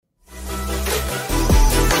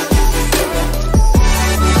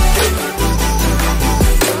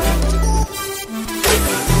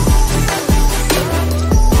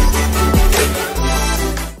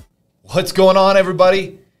What's going on,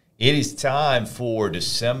 everybody? It is time for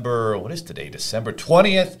December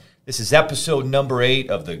 20th. This is episode number 8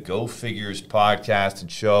 of the Go Figures podcast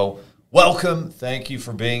and show. Welcome. Thank you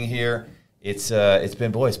for being here. It's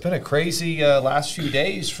been a crazy last few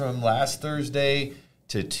days from last Thursday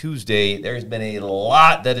to Tuesday. There's been a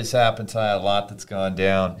lot that has happened, Ty, a lot that's gone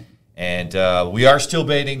down. And we are still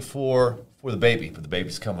waiting for the baby, but the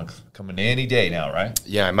baby's coming any day now, right?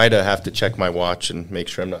 Yeah, I might have to check my watch and make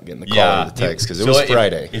sure I'm not getting the call or the text because it was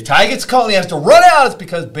Friday. If Ty gets called and he has to run out, it's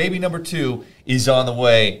because baby number 2 is on the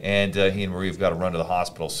way, and he and Marie have got to run to the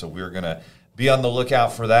hospital. So we're going to be on the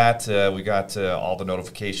lookout for that. We got all the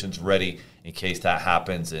notifications ready in case that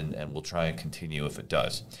happens, and we'll try and continue if it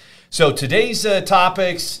does. So today's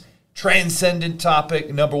topics. Transcendent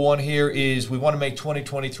topic number 1 here is we want to make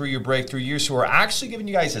 2023 your breakthrough year. So we're actually giving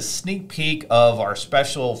you guys a sneak peek of our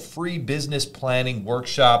special free business planning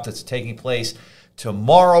workshop that's taking place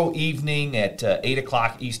tomorrow evening at 8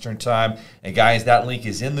 o'clock Eastern time. And guys, that link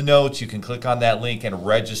is in the notes. You can click on that link and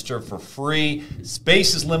register for free.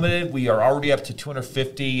 Space is limited. We are already up to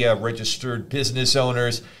 250 registered business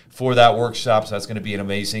owners for that workshop. So that's going to be an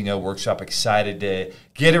amazing workshop. Excited to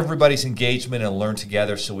get everybody's engagement and learn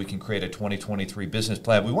together so we can create a 2023 business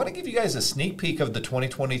plan. We want to give you guys a sneak peek of the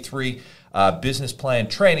 2023 business plan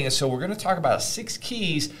training. And so we're going to talk about 6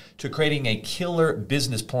 keys to creating a killer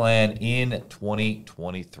business plan in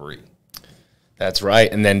 2023. That's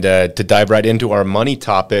right. And then to dive right into our money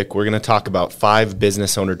topic, we're going to talk about 5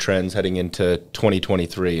 business owner trends heading into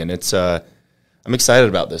 2023. And it's I'm excited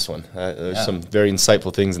about this one. There's some very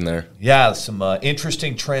insightful things in there. Yeah, some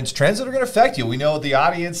interesting trends that are going to affect you. We know the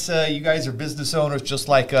audience, you guys are business owners just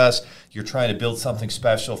like us. You're trying to build something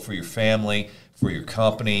special for your family, for your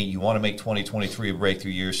company. You want to make 2023 a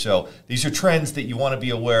breakthrough year. So these are trends that you want to be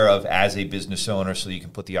aware of as a business owner so you can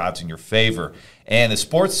put the odds in your favor. And the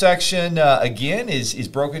sports section, again, is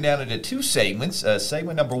broken down into 2 segments.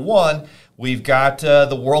 Segment number 1, we've got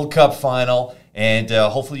the World Cup final. And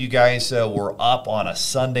hopefully you guys were up on a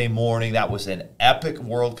Sunday morning. That was an epic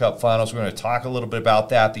World Cup finals. We're going to talk a little bit about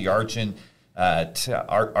that. The Argentina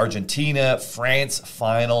France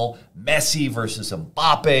final, Messi versus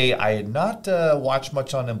Mbappe. I had not watched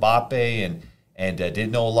much on Mbappe and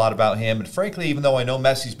didn't know a lot about him. And frankly, even though I know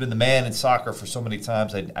Messi's been the man in soccer for so many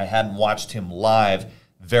times, I hadn't watched him live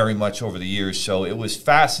very much over the years. So it was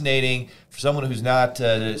fascinating for someone who's not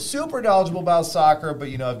super knowledgeable about soccer, but,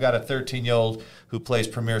 I've got a 13-year-old who plays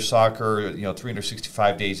Premier Soccer,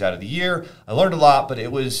 365 days out of the year. I learned a lot, but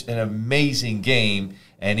it was an amazing game.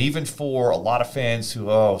 And even for a lot of fans who,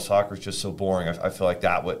 soccer's just so boring, I feel like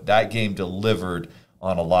that game delivered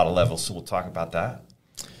on a lot of levels. So we'll talk about that.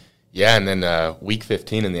 Yeah, and then Week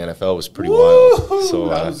 15 in the NFL was pretty wild. So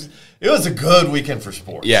it was a good weekend for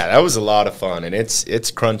sports. Yeah, that was a lot of fun, and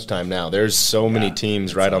it's crunch time now. There's so many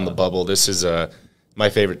teams right on the bubble. This is my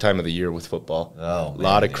favorite time of the year with football. A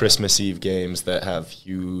lot of Christmas Eve games that have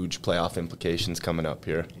huge playoff implications coming up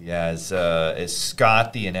here. Yeah, as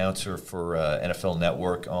Scott, the announcer for NFL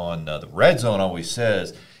Network on the Red Zone, always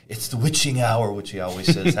says, it's the witching hour, which he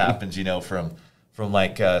always says happens, from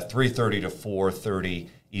like 3:30 to 4:30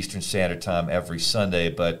 Eastern Standard Time every Sunday.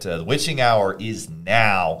 But the witching hour is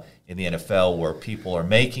now in the NFL, where people are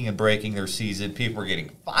making and breaking their season. People are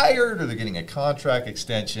getting fired or they're getting a contract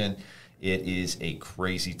extension. It is a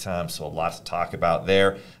crazy time, so a lot to talk about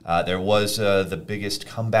there. There was the biggest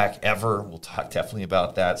comeback ever. We'll talk definitely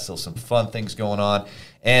about that. Still some fun things going on.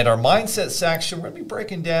 And our mindset section, we're going to be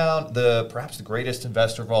breaking down perhaps the greatest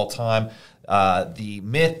investor of all time, the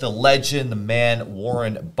myth, the legend, the man,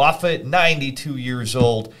 Warren Buffett, 92 years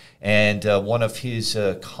old. And one of his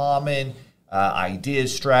common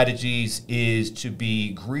ideas, strategies is to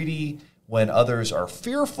be greedy when others are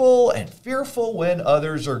fearful and fearful when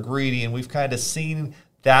others are greedy. And we've kind of seen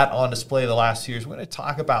that on display the last 2 years. We're going to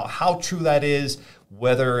talk about how true that is,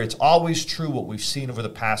 whether it's always true, what we've seen over the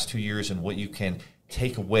past 2 years, and what you can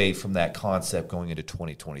take away from that concept going into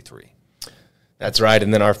 2023. That's right.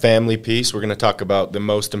 And then our family piece, we're going to talk about the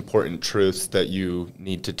most important truths that you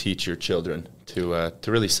need to teach your children to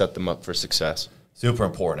really set them up for success. Super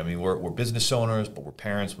important. I mean, we're business owners, but we're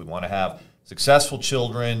parents. We want to have successful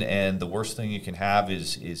children, and the worst thing you can have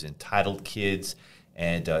is entitled kids.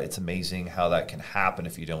 And it's amazing how that can happen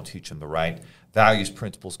if you don't teach them the right values,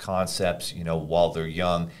 principles, concepts, while they're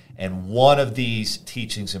young. And one of these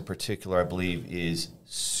teachings in particular, I believe, is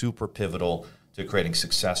super pivotal to creating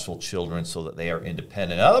successful children so that they are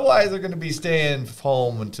independent. Otherwise, they're going to be staying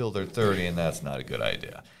home until they're 30, and that's not a good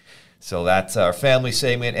idea. So that's our family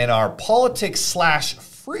segment. And our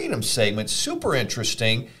politics/freedom segment, super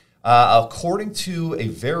interesting. According to a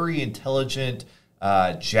very intelligent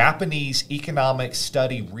Japanese economic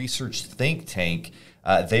study research think tank.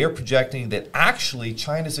 They are projecting that actually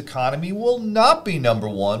China's economy will not be number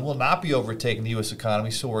one, will not be overtaking the U.S.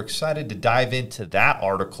 economy. So we're excited to dive into that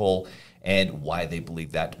article and why they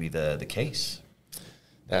believe that to be the case.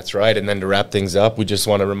 That's right. And then to wrap things up, we just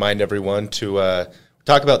want to remind everyone to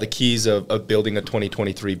talk about the keys of building a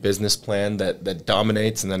 2023 business plan that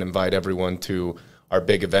dominates, and then invite everyone to our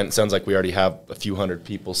big event. It sounds like we already have a few hundred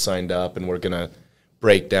people signed up, and we're going to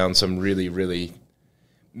break down some really, really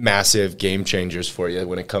massive game changers for you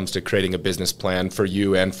when it comes to creating a business plan for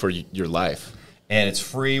you and for your life. And it's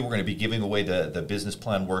free. We're going to be giving away the business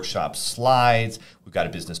plan workshop slides. We've got a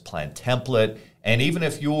business plan template. And even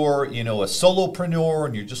if you're, a solopreneur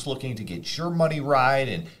and you're just looking to get your money right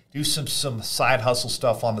and do some side hustle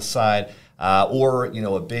stuff on the side, or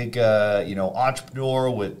a big entrepreneur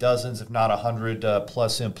with dozens, if not 100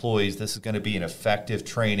 plus employees, this is going to be an effective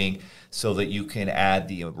training so that you can add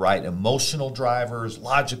the right emotional drivers,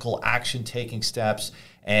 logical action taking steps,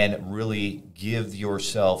 and really give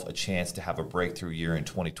yourself a chance to have a breakthrough year in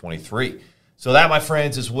 2023. So that, my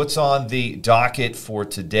friends, is what's on the docket for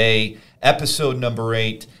today, episode number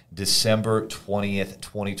 8, December 20th,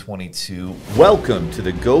 2022. Welcome to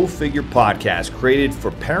the Go Figure podcast, created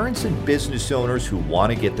for parents and business owners who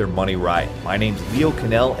want to get their money right. My name's Leo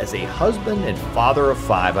Cannell. As a husband and father of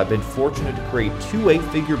 5, I've been fortunate to create 2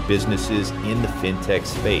 8-figure businesses in the fintech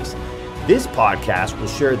space. This podcast will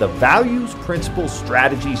share the values, principles,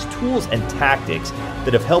 strategies, tools, and tactics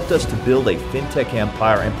that have helped us to build a fintech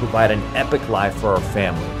empire and provide an epic life for our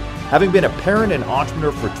family. Having been a parent and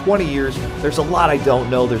entrepreneur for 20 years, there's a lot I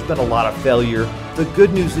don't know. There's been a lot of failure. The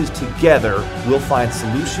good news is together, we'll find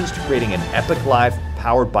solutions to creating an epic life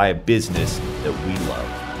powered by a business that we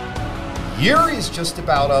love. Year is just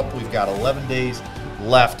about up. We've got 11 days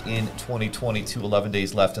left in 2022, 11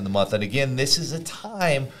 days left in the month. And again, this is a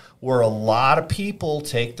time where a lot of people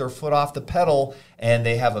take their foot off the pedal and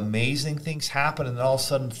they have amazing things happen, and then all of a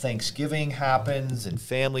sudden Thanksgiving happens and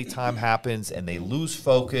family time happens and they lose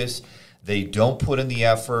focus. They don't put in the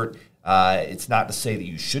effort. It's not to say that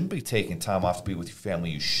you shouldn't be taking time off to be with your family.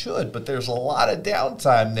 You should, but there's a lot of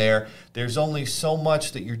downtime there. There's only so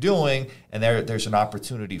much that you're doing, and there's an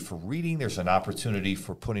opportunity for reading. There's an opportunity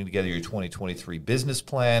for putting together your 2023 business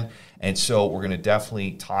plan, and so we're going to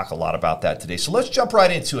definitely talk a lot about that today. So let's jump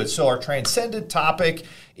right into it. So our transcendent topic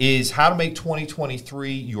is how to make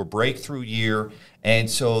 2023 your breakthrough year. And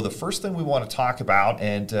so the first thing we want to talk about,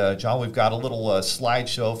 and John, we've got a little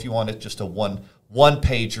slideshow if you want it, just a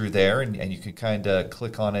one-pager there, and you can kind of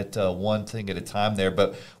click on it one thing at a time there.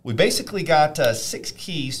 But we basically got 6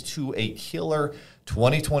 keys to a killer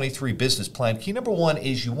 2023 business plan. Key number 1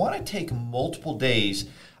 is you want to take multiple days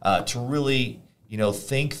to really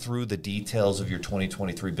think through the details of your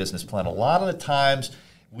 2023 business plan. A lot of the times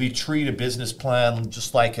we treat a business plan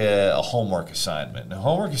just like a homework assignment. And a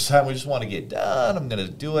homework assignment, we just want to get done. I'm going to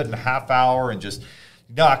do it in a half hour and just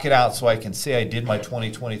knock it out so I can say I did my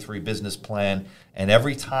 2023 business plan. And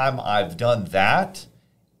every time I've done that,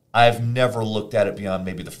 I've never looked at it beyond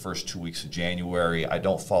maybe the first 2 weeks of January. I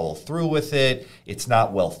don't follow through with it. It's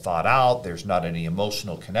not well thought out. There's not any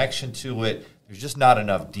emotional connection to it. There's just not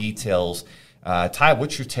enough details. Ty,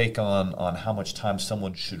 what's your take on how much time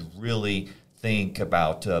someone should really think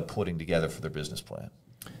about putting together for their business plan?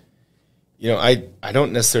 I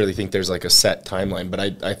don't necessarily think there's like a set timeline,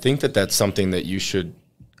 but I think that's something that you should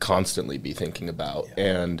constantly be thinking about.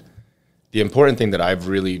 Yeah. And the important thing that I've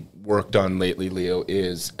really worked on lately, Leo,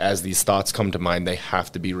 is as these thoughts come to mind, they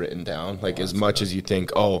have to be written down. Like as much as you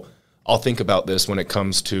think, oh, I'll think about this when it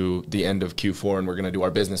comes to the end of Q4 and we're going to do our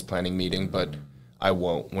business planning meeting, but I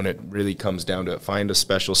won't. When it really comes down to it, find a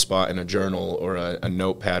special spot in a journal or a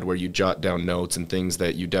notepad where you jot down notes and things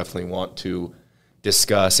that you definitely want to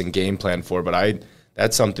discuss and game plan for. But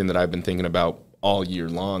that's something that I've been thinking about all year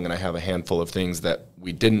long, and I have a handful of things that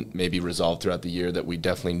we didn't maybe resolve throughout the year that we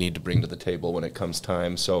definitely need to bring to the table when it comes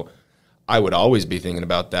time. So I would always be thinking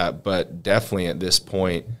about that, but definitely at this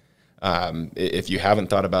point, if you haven't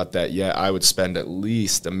thought about that yet, I would spend at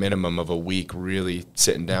least a minimum of a week really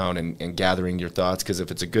sitting down and gathering your thoughts, because if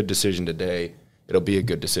it's a good decision today, it'll be a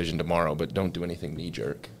good decision tomorrow, but don't do anything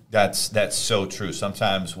knee-jerk. That's so true.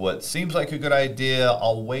 Sometimes what seems like a good idea,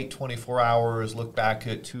 I'll wait 24 hours, look back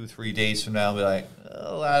at 2-3 days from now and be like,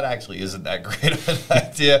 oh, that actually isn't that great of an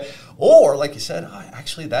idea. Or, like you said,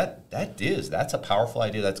 actually that's a powerful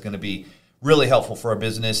idea that's going to be really helpful for our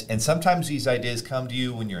business. And sometimes these ideas come to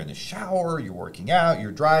you when you're in the shower, you're working out,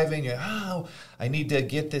 you're driving, I need to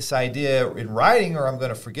get this idea in writing or I'm going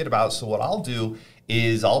to forget about it. So what I'll do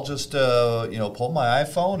is I'll just pull my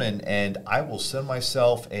iPhone and I will send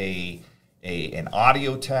myself a an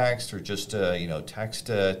audio text or just audio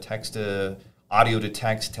to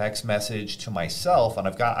text message to myself, and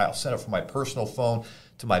I'll set it from my personal phone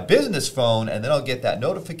to my business phone, and then I'll get that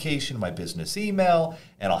notification in my business email,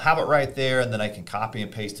 and I'll have it right there, and then I can copy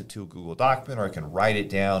and paste it to a Google document, or I can write it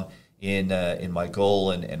down in my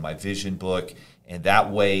goal and my vision book, and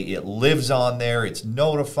that way it lives on there, it's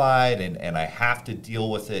notified, and I have to deal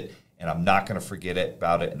with it, and I'm not going to forget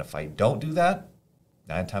about it. And if I don't do that,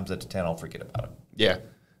 9 times out of 10, I'll forget about it. Yeah.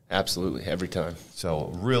 Absolutely, every time.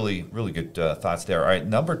 So really, really good thoughts there. All right,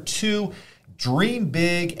 number 2, dream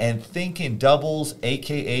big and think in doubles,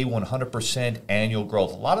 a.k.a. 100% annual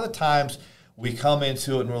growth. A lot of the times we come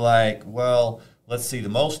into it and we're like, well, let's see, the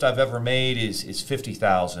most I've ever made is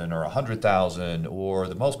 $50,000 or $100,000, or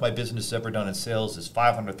the most my business has ever done in sales is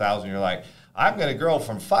 $500,000. You're like, I'm going to grow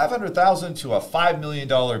from $500,000 to a $5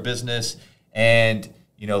 million business, and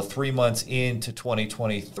 3 months into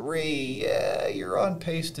 2023, you're on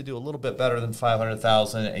pace to do a little bit better than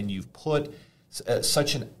 500,000, and you've put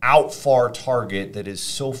such an out far target that is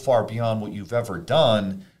so far beyond what you've ever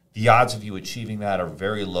done. The odds of you achieving that are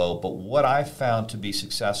very low. But what I found to be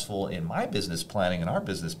successful in my business planning and our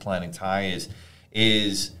business planning, Ty,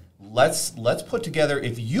 is let's put together,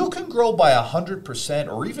 if you can grow by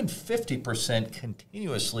 100% or even 50%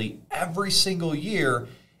 continuously every single year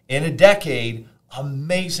in a decade,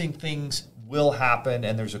 amazing things will happen.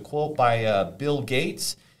 And there's a quote by Bill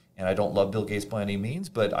Gates, and I don't love Bill Gates by any means,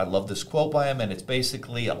 but I love this quote by him, and it's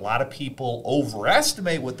basically, a lot of people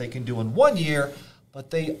overestimate what they can do in 1 year,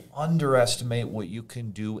 but they underestimate what you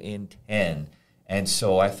can do in 10. And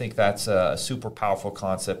so I think that's a super powerful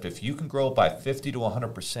concept. If you can grow by 50 to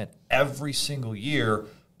 100% every single year,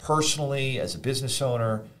 personally, as a business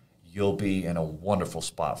owner, you'll be in a wonderful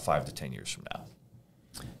spot 5 to 10 years from now.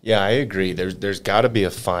 Yeah, I agree. There's got to be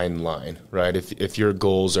a fine line, right? If your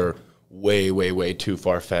goals are way too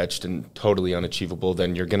far-fetched and totally unachievable,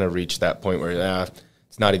 then you're going to reach that point where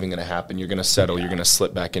it's not even going to happen. You're going to settle. You're going to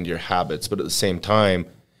slip back into your habits. But at the same time,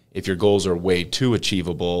 if your goals are way too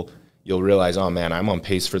achievable, you'll realize, oh, man, I'm on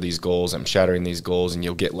pace for these goals. I'm shattering these goals, and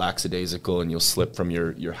you'll get lackadaisical, and you'll slip from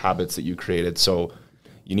your habits that you created. So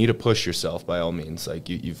you need to push yourself by all means. Like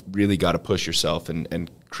you've really got to push yourself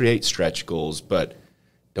and create stretch goals, but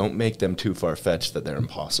don't make them too far-fetched that they're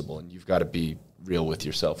impossible. And you've got to be real with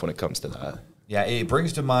yourself when it comes to that. Yeah, it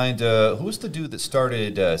brings to mind, who's the dude that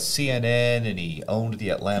started CNN and he owned the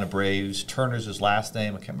Atlanta Braves? Turner's his last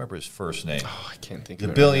name. I can't remember his first name. Oh, I can't think of it.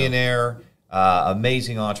 The billionaire,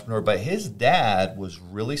 amazing entrepreneur. But his dad was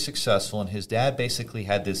really successful, and his dad basically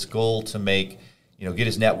had this goal to make, get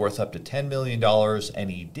his net worth up to $10 million, and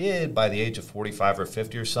he did by the age of 45 or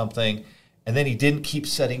 50 or something. And then he didn't keep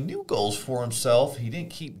setting new goals for himself. He didn't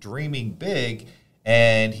keep dreaming big,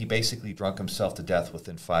 and he basically drunk himself to death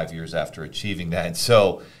within 5 years after achieving that.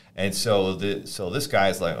 So this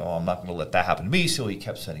guy's like, oh, I'm not going to let that happen to me. So he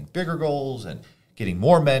kept setting bigger goals and getting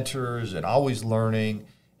more mentors and always learning.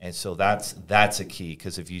 And so that's a key,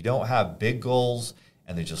 because if you don't have big goals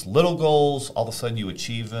and they're just little goals, all of a sudden you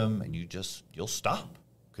achieve them and you'll stop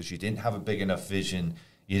because you didn't have a big enough vision.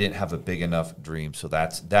 You didn't have a big enough dream. So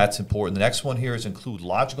that's important. The next one here is include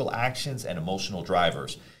logical actions and emotional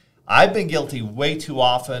drivers. I've been guilty way too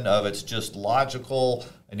often of it's just logical.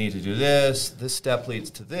 I need to do this. This step leads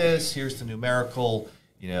to this. Here's the numerical,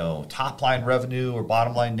 top line revenue or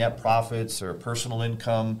bottom line net profits or personal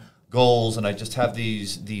income goals. And I just have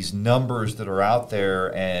these numbers that are out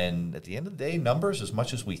there. And at the end of the day, numbers, as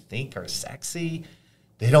much as we think are sexy,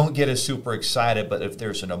 they don't get us super excited. But if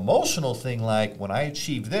there's an emotional thing, like when I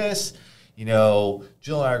achieve this, Jill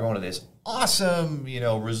and I are going to this awesome,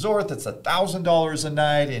 resort that's $1,000 a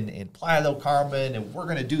night in Playa del Carmen, and we're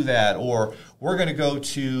going to do that. Or we're going to go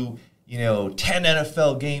to, 10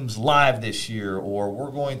 NFL games live this year, or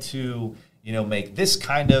we're going to, make this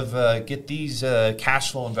kind of, get these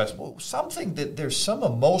cash flow investments. Something that there's some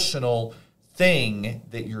emotional thing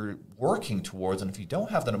that you're working towards. And if you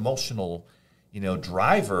don't have that emotional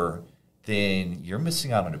driver, then you're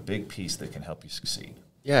missing out on a big piece that can help you succeed.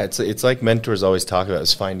 Yeah, it's like mentors always talk about,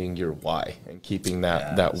 is finding your why and keeping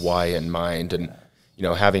that why in mind. And,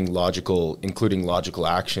 including logical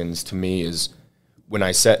actions to me is when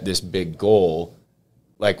I set this big goal,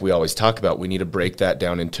 like we always talk about, we need to break that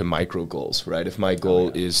down into micro goals, right? If my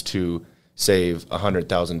goal is to save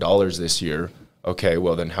 $100,000 this year, okay,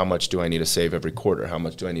 well then how much do I need to save every quarter? How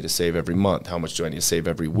much do I need to save every month? How much do I need to save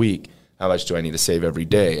every week? How much do I need to save every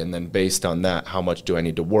day? And then based on that, how much do I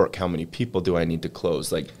need to work? How many people do I need to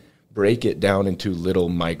close? Like, break it down into little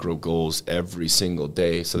micro goals every single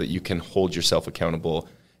day so that you can hold yourself accountable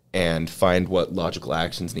and find what logical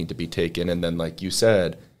actions need to be taken. And then, like you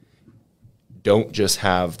said, don't just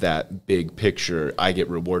have that big picture, I get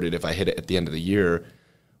rewarded if I hit it at the end of the year.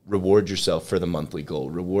 Reward yourself for the monthly goal.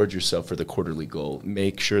 Reward yourself for the quarterly goal.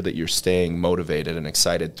 Make sure that you're staying motivated and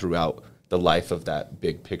excited throughout the life of that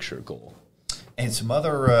big picture goal. And some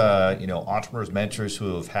other, entrepreneurs, mentors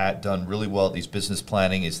who have done really well at these business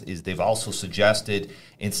planning is they've also suggested,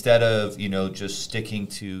 instead of, just sticking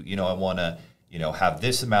to, I want to, have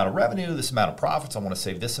this amount of revenue, this amount of profits, I want to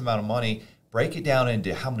save this amount of money, break it down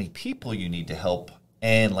into how many people you need to help.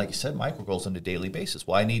 And like you said, micro goals on a daily basis.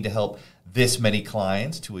 Well, I need to help this many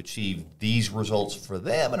clients to achieve these results for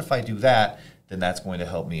them. And if I do that, then that's going to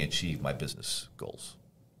help me achieve my business goals.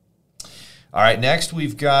 All right, next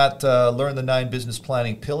we've got learn the 9 business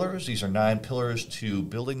planning pillars. These are 9 pillars to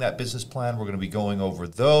building that business plan. We're going to be going over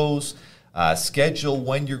those. Schedule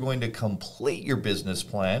when you're going to complete your business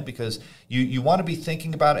plan, because you want to be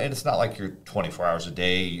thinking about it, and it's not like you're 24 hours a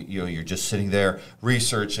day. You're just sitting there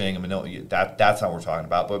researching. I mean, no, that's not what we're talking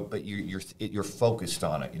about. But you're focused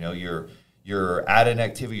on it. You're at an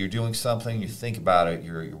activity. You're doing something. You think about it.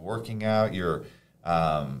 You're working out. You're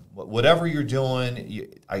whatever you're doing.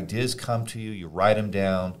 Ideas come to you. You write them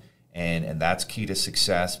down, and that's key to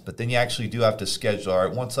success. But then you actually do have to schedule. All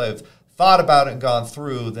right, once I've thought about it and gone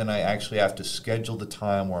through, then I actually have to schedule the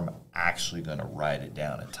time where I'm actually going to write it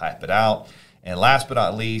down and type it out. And last but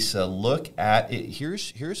not least, look at it.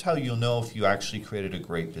 Here's how you'll know if you actually created a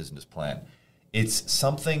great business plan. It's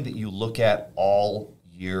something that you look at all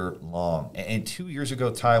year long. And 2 years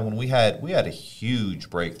ago, Ty, when we had a huge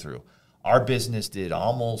breakthrough. Our business did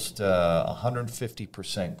almost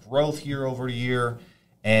 150% growth year over year.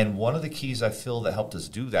 And one of the keys I feel that helped us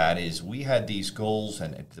do that is we had these goals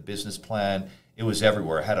and the business plan. It was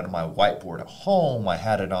everywhere. I had it on my whiteboard at home. We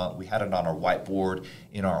had it on our whiteboard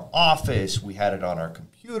in our office. We had it on our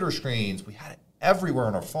computer screens. We had it everywhere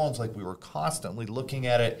on our phones. Like, we were constantly looking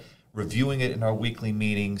at it, reviewing it in our weekly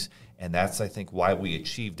meetings. And that's, I think, why we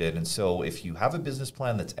achieved it. And so if you have a business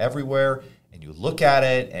plan that's everywhere and you look at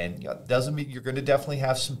it, and it doesn't mean you're going to definitely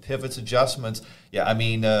have some pivots, adjustments. Yeah, I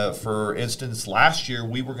mean, for instance, last year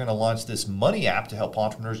we were going to launch this money app to help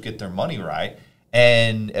entrepreneurs get their money right.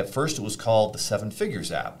 And at first it was called the 7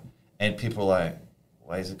 Figures app. And people are like,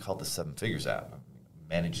 why is it called the 7 Figures app? I'm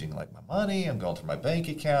managing like my money. I'm going through my bank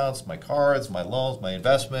accounts, my cards, my loans, my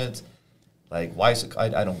investments. Like, why is it?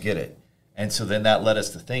 I don't get it. And so then that led us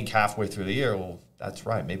to think halfway through the year, well, that's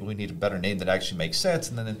right. Maybe we need a better name that actually makes sense.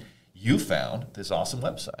 And then you found this awesome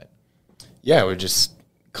website. Yeah, we're just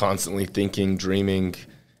constantly thinking, dreaming,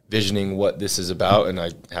 visioning what this is about.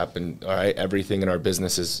 And everything in our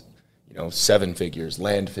business is, 7 figures,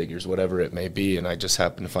 land figures, whatever it may be. And I just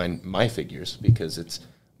happen to find my figures because it's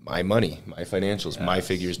my money, my financials,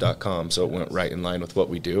 myfigures.com. So it went right in line with what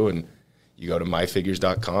we do. And you go to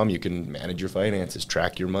myfigures.com, you can manage your finances,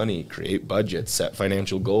 track your money, create budgets, set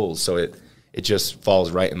financial goals. So it just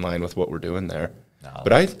falls right in line with what we're doing there. No,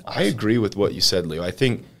 but I agree with what you said, Leo. I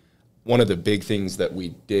think one of the big things that we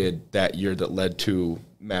did that year that led to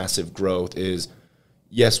massive growth is,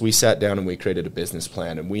 yes, we sat down and we created a business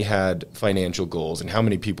plan and we had financial goals and how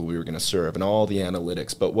many people we were going to serve and all the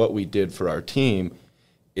analytics. But what we did for our team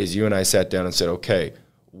is you and I sat down and said, okay,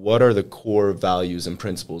 what are the core values and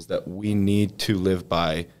principles that we need to live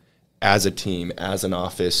by as a team, as an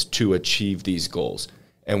office, to achieve these goals?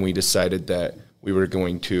 And we decided that we were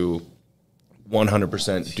going to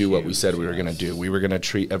 100% do what we said we were going to do. We were going to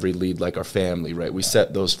treat every lead like our family, right? We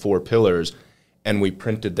set those 4 pillars, and we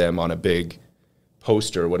printed them on a big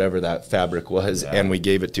poster, whatever that fabric was, and we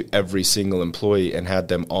gave it to every single employee and had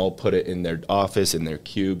them all put it in their office, in their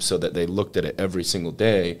cube, so that they looked at it every single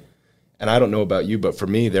day. And I don't know about you, but for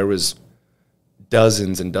me, there was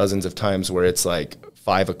dozens and dozens of times where it's like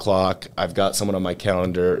 5 o'clock, I've got someone on my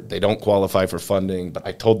calendar, they don't qualify for funding, but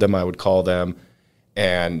I told them I would call them,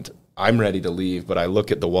 and I'm ready to leave, but I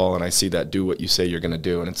look at the wall and I see that do what you say you're going to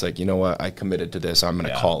do. And it's like, you know what? I committed to this. I'm going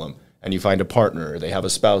to call them. And you find a partner, or they have a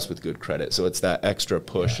spouse with good credit. So it's that extra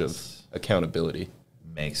push of accountability.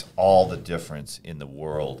 Makes all the difference in the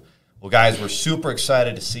world. Well, guys, we're super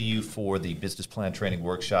excited to see you for the business plan training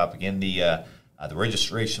workshop. Again, the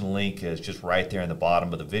registration link is just right there in the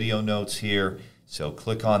bottom of the video notes here. So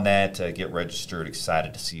click on that, get registered.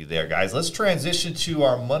 Excited to see you there, guys. Let's transition to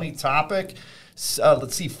our money topic.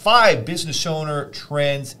 Let's see, 5 business owner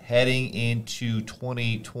trends heading into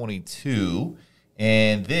 2022.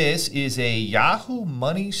 And this is a Yahoo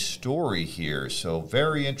Money story here. So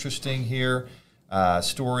very interesting here.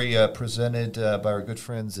 Story presented by our good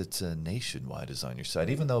friends. It's Nationwide is on your site,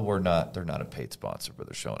 even though they're not a paid sponsor, but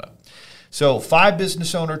they're showing up. So 5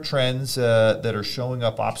 business owner trends that are showing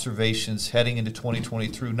up, observations heading into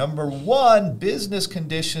 2023. Number 1, business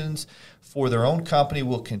conditions for their own company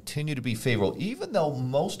will continue to be favorable, even though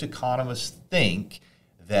most economists think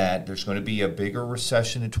that there's going to be a bigger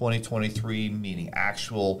recession in 2023, meaning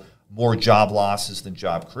actual more job losses than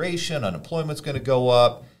job creation. Unemployment's going to go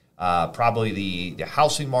up. Probably the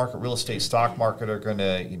housing market, real estate, stock market are going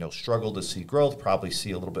to struggle to see growth, probably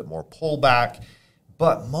see a little bit more pullback.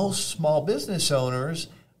 But most small business owners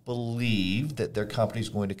believe that their company is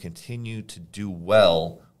going to continue to do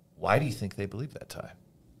well. Why do you think they believe that, Ty?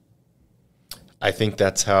 I think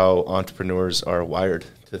that's how entrepreneurs are wired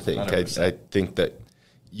to think. I think that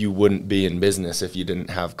you wouldn't be in business if you didn't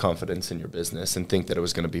have confidence in your business and think that it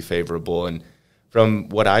was going to be favorable. And from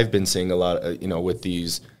what I've been seeing a lot, with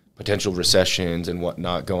these potential recessions and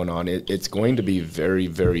whatnot going on, it's going to be very,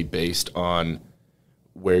 very based on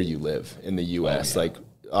where you live in the U.S. Like,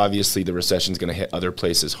 obviously, the recession is going to hit other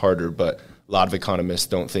places harder, but a lot of economists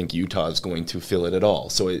don't think Utah is going to feel it at all.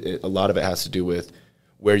 So a lot of it has to do with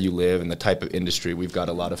where you live and the type of industry. We've got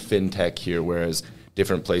a lot of fintech here, whereas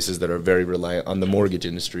different places that are very reliant on the mortgage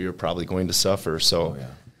industry are probably going to suffer. So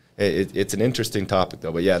it's an interesting topic,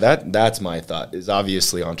 though. But yeah, that's my thought, is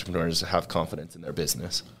obviously entrepreneurs have confidence in their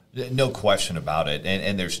business. No question about it.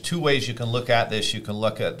 And there's 2 ways you can look at this. You can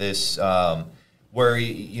look at this where,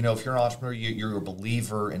 if you're an entrepreneur, you're a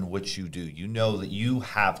believer in what you do. You know that you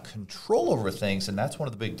have control over things, and that's one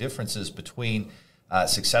of the big differences between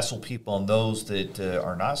successful people and those that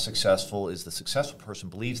are not successful. Is the successful person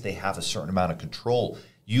believes they have a certain amount of control.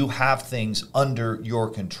 You have things under your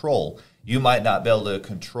control. You might not be able to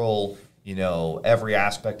control, every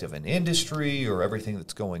aspect of an industry or everything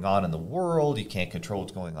that's going on in the world. You can't control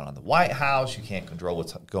what's going on in the White House. You can't control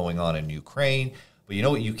what's going on in Ukraine. But you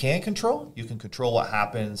know what you can control? You can control what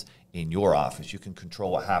happens in your office. You can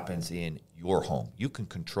control what happens in your home. You can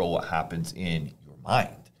control what happens in your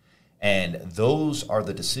mind. And those are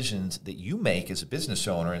the decisions that you make as a business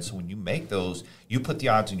owner. And so when you make those, you put the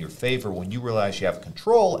odds in your favor when you realize you have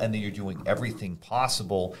control and that you're doing everything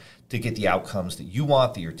possible to get the outcomes that you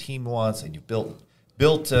want, that your team wants, and you've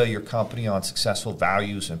built your company on successful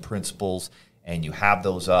values and principles, and you have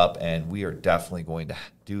those up. And we are definitely going to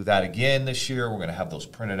do that again this year. We're going to have those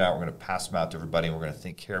printed out. We're going to pass them out to everybody, and we're going to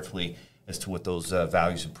think carefully as to what those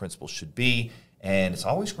values and principles should be. And it's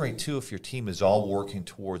always great, too, if your team is all working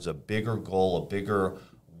towards a bigger goal, a bigger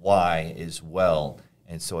why as well.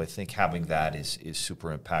 And so I think having that is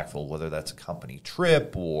super impactful, whether that's a company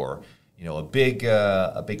trip or a big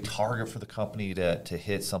target for the company to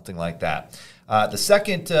hit, something like that. The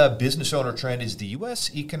second business owner trend is the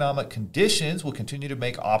U.S. economic conditions will continue to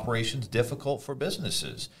make operations difficult for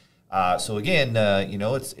businesses. So again,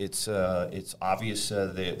 it's obvious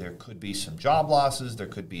there could be some job losses, there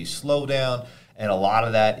could be slowdown, and a lot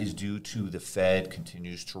of that is due to the Fed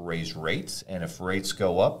continues to raise rates, and if rates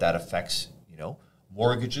go up, that affects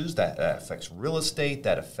mortgages, that affects real estate,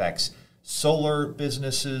 that affects solar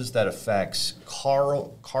businesses, that affects car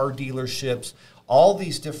dealerships, all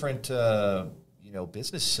these different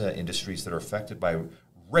business industries that are affected by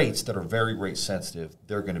rates that are very rate sensitive.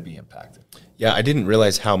 They're going to be impacted. Yeah, I didn't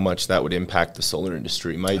realize how much that would impact the solar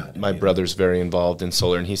industry. My brother's very involved in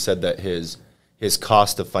solar, and he said that his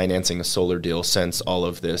cost of financing a solar deal, since all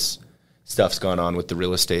of this stuff's gone on with the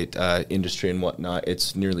real estate industry and whatnot,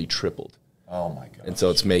 it's nearly tripled. Oh my gosh. And so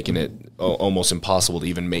it's making it almost impossible to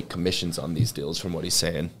even make commissions on these deals, from what he's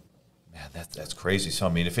saying. Man, that's crazy. So I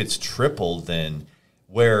mean, if it's tripled, then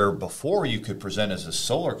where before you could present as a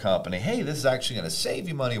solar company, hey, this is actually going to save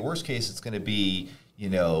you money. Worst case, it's going to be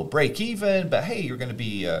break even, but hey, you're going to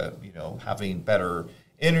be having better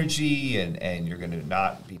energy, and you're going to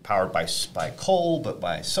not be powered by coal, but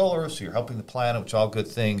by solar. So you're helping the planet, which are all good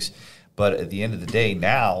things. But at the end of the day,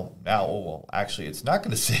 now, actually, it's not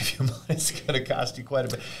going to save you money. It's going to cost you quite a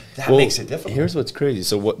bit. That makes it difficult. Here's what's crazy.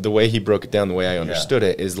 So the way he broke it down, the way I understood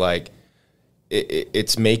it, is like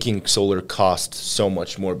it's making solar cost so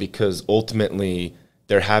much more, because ultimately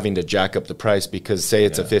they're having to jack up the price, because say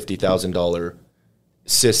it's a $50,000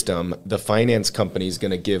 system, the finance company is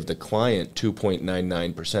going to give the client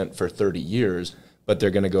 2.99% for 30 years. But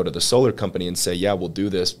they're going to go to the solar company and say, yeah, we'll do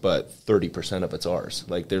this, but 30% of it's ours.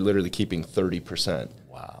 Like, they're literally keeping 30%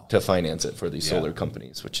 to finance it for these solar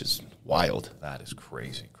companies, which is wild. That is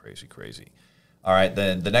crazy, crazy, crazy. All right,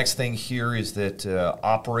 then the next thing here is that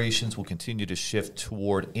operations will continue to shift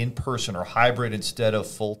toward in-person or hybrid instead of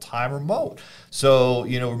full-time remote. So,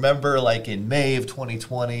 remember like in May of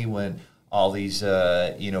 2020 when all these,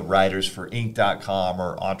 writers for Inc.com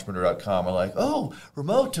or Entrepreneur.com are like, oh,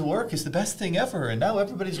 remote to work is the best thing ever. And now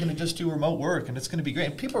everybody's going to just do remote work and it's going to be great.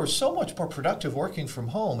 And people are so much more productive working from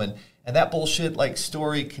home. And that bullshit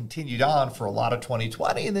story continued on for a lot of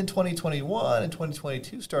 2020. And then 2021 and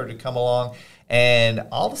 2022 started to come along. And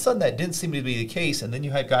all of a sudden that didn't seem to be the case. And then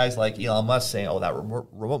you had guys like Elon Musk saying, oh, that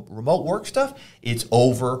remote work stuff, it's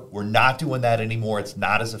over. We're not doing that anymore. It's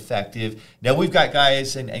not as effective. Now we've got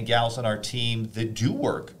guys and gals on our team that do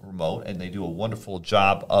work remote, and they do a wonderful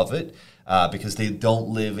job of it because they don't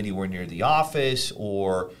live anywhere near the office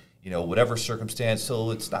or whatever circumstance.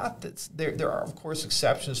 So it's not that there are of course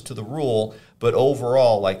exceptions to the rule, but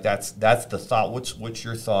overall, that's the thought. What's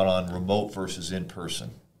your thought on remote versus in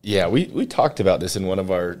person? Yeah, we talked about this in one of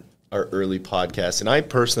our early podcasts, and I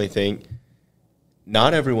personally think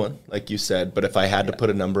not everyone, like you said, but if I had to put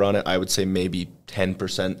a number on it, I would say maybe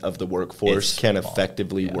 10% of the workforce can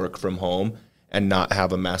effectively work from home and not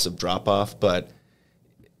have a massive drop-off. But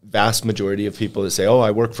vast majority of people that say, oh,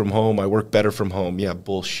 I work from home, I work better from home, yeah,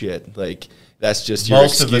 bullshit. That's just your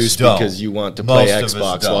excuse because you want to play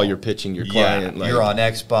Xbox while you're pitching your client. You're on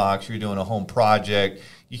Xbox, you're doing a home project,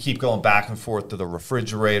 you keep going back and forth to the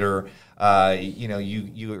refrigerator,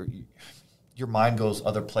 your mind goes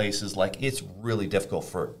other places. It's really difficult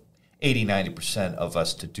for 80-90% of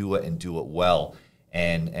us to do it and do it well.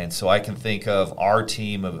 And so I can think of our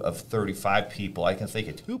team of 35 people. I can think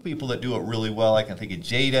of 2 people that do it really well. I can think of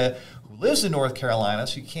Jada, who lives in North Carolina,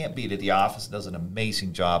 so you can't beat at the office, does an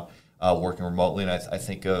amazing job working remotely. And I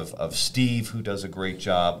think of Steve, who does a great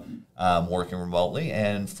job working remotely.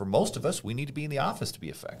 And for most of us, we need to be in the office to be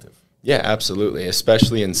effective. Yeah, absolutely,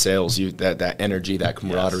 especially in sales. That energy, that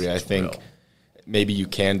camaraderie, I think real. Maybe you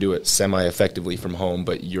can do it semi-effectively from home,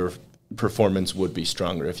 but your performance would be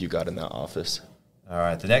stronger if you got in that office. All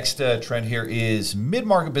right. The next trend here is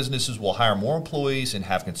mid-market businesses will hire more employees and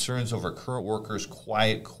have concerns over current workers'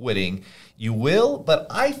 quiet quitting. You will, but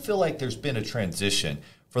I feel like there's been a transition.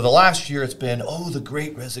 For the last year, it's been, the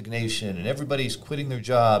great resignation, and everybody's quitting their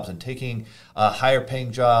jobs and taking a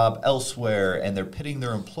higher-paying job elsewhere, and they're pitting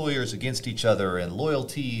their employers against each other, and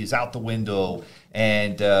loyalty is out the window,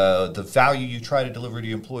 and the value you try to deliver to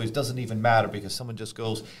your employees doesn't even matter because someone just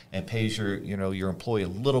goes and pays your employee a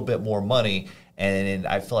little bit more money. And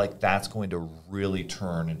I feel like that's going to really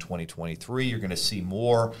turn in 2023. You're going to see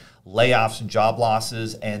more layoffs and job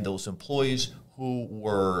losses, and those employees who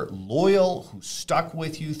were loyal, who stuck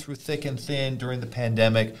with you through thick and thin during the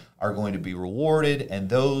pandemic are going to be rewarded, and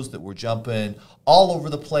those that were jumping all over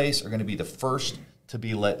the place are going to be the first to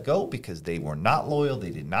be let go because they were not loyal, they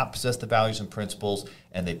did not possess the values and principles,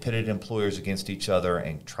 and they pitted employers against each other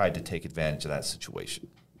and tried to take advantage of that situation.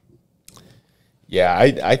 Yeah,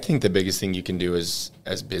 I think the biggest thing you can do as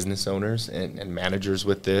business owners and managers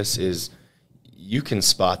with this is you can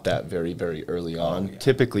spot that very, very early on. Yeah.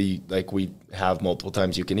 Typically, like we have multiple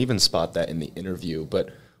times, you can even spot that in the interview. But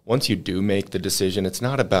once you do make the decision, it's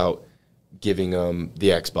not about giving them the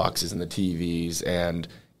Xboxes and the TVs and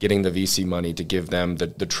getting the VC money to give them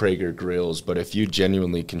the Traeger grills. But if you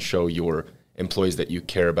genuinely can show your employees that you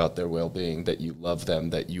care about their well-being, that you love them,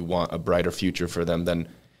 that you want a brighter future for them, then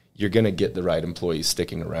you're going to get the right employees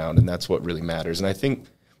sticking around, and that's what really matters. And I think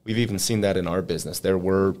we've even seen that in our business. There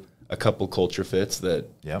were a couple culture fits that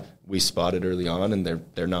we spotted early on, and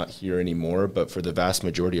they're not here anymore. But for the vast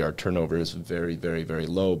majority, our turnover is very, very, very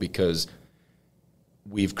low because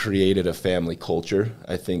we've created a family culture.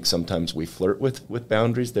 I think sometimes we flirt with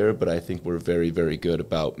boundaries there, but I think we're very, very good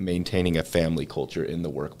about maintaining a family culture in the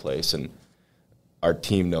workplace. And our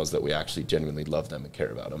team knows that we actually genuinely love them and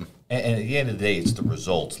care about them. And at the end of the day, it's the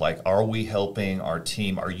results. Are we helping our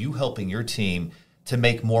team? Are you helping your team to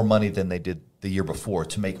make more money than they did the year before,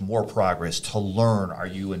 to make more progress, to learn? Are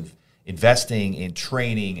you investing in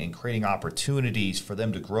training and creating opportunities for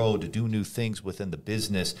them to grow, to do new things within the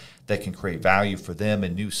business that can create value for them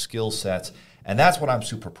and new skill sets? And that's what I'm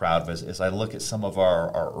super proud of as I look at some of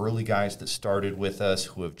our early guys that started with us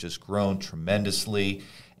who have just grown tremendously.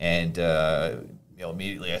 And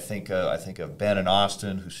immediately I think of Ben and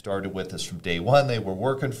Austin, who started with us from day one. They were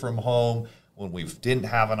working from home when we didn't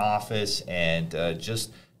have an office, and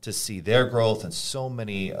just to see their growth, and so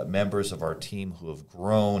many members of our team who have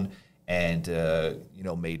grown and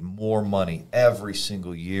made more money every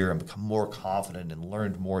single year and become more confident and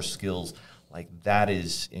learned more skills. That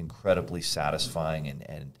is incredibly satisfying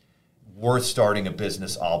and worth starting a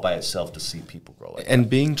business all by itself to see people grow like and that.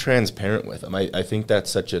 Being transparent with them. I think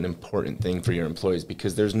that's such an important thing for your employees,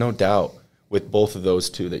 because there's no doubt with both of those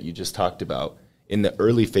two that you just talked about, in the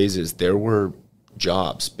early phases, there were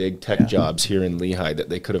jobs, big tech jobs here in Lehigh that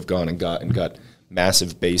they could have gone and got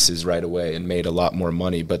massive bases right away and made a lot more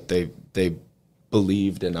money, but they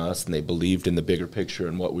believed in us and they believed in the bigger picture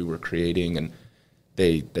and what we were creating, and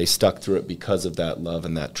they stuck through it because of that love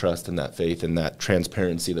and that trust and that faith and that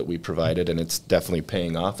transparency that we provided, and it's definitely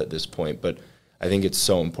paying off at this point. But I think it's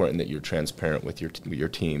so important that you're transparent with your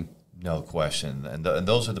team. No question. And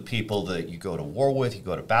those are the people that you go to war with, you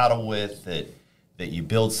go to battle with, that you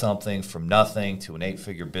build something from nothing to an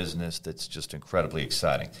 8-figure business that's just incredibly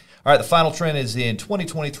exciting. All right, the final trend is in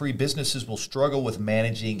 2023, businesses will struggle with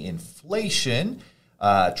managing inflation,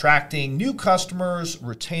 attracting new customers,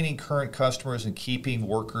 retaining current customers, and keeping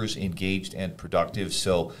workers engaged and productive.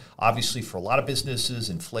 So obviously for a lot of businesses,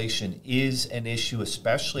 inflation is an issue,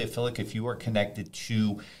 especially I feel like if you are connected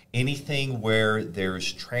to anything where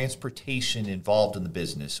there's transportation involved in the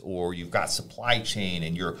business, or you've got supply chain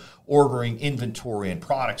and you're ordering inventory and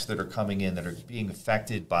products that are coming in that are being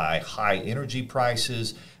affected by high energy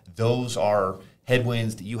prices. Those are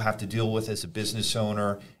headwinds that you have to deal with as a business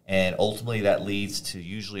owner, and ultimately that leads to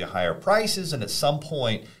usually higher prices, and at some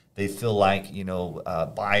point they feel like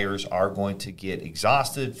buyers are going to get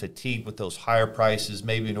exhausted, fatigued with those higher prices.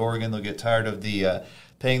 Maybe in Oregon they'll get tired of the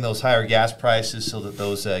paying those higher gas prices so that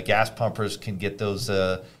those gas pumpers can get those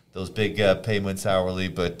big payments hourly,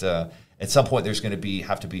 but at some point there's going to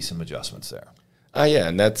have to be some adjustments there. Yeah,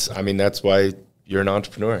 and that's why you're an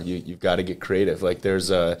entrepreneur. You've got to get creative. Like there's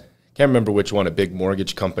can't remember which one, a big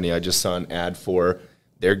mortgage company I just saw an ad for.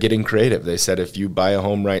 They're getting creative. They said if you buy a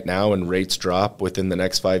home right now and rates drop within the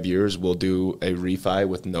next 5 years, we'll do a refi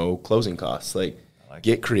with no closing costs. Like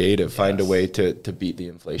get creative, yes. Find a way to beat the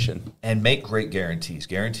inflation. And make great guarantees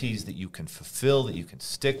that you can fulfill, that you can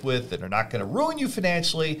stick with, that are not going to ruin you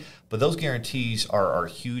financially. But those guarantees are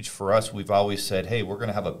huge for us. We've always said, hey, we're going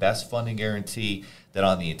to have a best funding guarantee that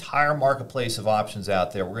on the entire marketplace of options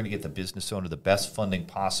out there, we're going to get the business owner the best funding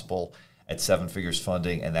possible at 7 Figures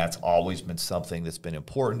Funding, and that's always been something that's been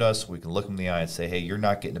important to us. We can look them in the eye and say, hey, you're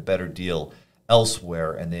not getting a better deal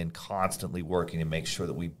elsewhere, and then constantly working to make sure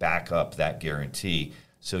that we back up that guarantee.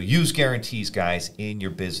 So use guarantees, guys, in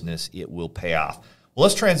your business. It will pay off. Well,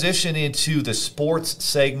 let's transition into the sports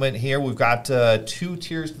segment here. We've got 2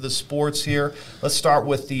 tiers to the sports here. Let's start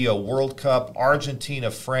with the World Cup, Argentina,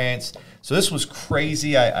 France. So this was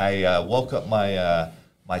crazy. I woke up my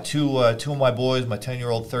two of my boys, my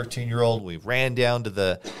 10-year-old, 13-year-old. We ran down to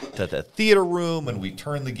the theater room and we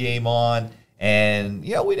turned the game on. And,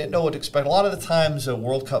 we didn't know what to expect. A lot of the times a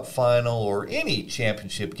World Cup final or any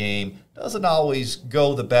championship game doesn't always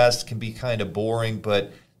go the best, can be kind of boring.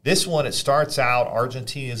 But this one, it starts out,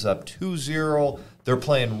 Argentina's up 2-0. They're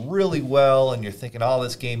playing really well, and you're thinking, oh,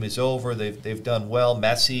 this game is over. They've done well.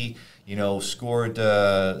 Messi, scored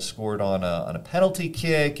on a penalty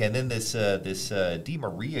kick, and then this Di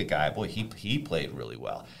Maria guy, boy, he played really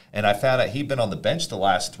well. And I found out he'd been on the bench the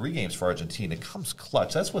last 3 games for Argentina. Comes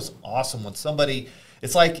clutch. That's what's awesome when somebody.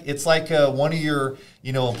 It's like one of your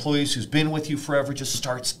employees who's been with you forever just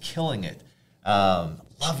starts killing it.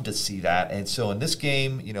 Love to see that. And so in this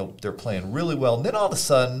game, they're playing really well. And then all of a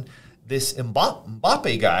sudden, this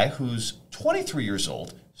Mbappe guy, who's 23 years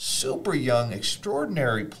old, super young,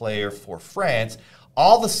 extraordinary player for France,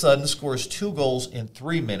 all of a sudden scores 2 goals in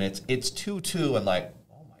 3 minutes. It's 2-2, and oh my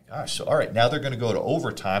gosh. So, all right, now they're going to go to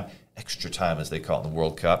overtime, extra time as they call it in the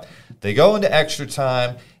World Cup. They go into extra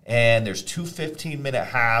time, and there's 2 15-minute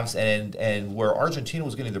halves, and where Argentina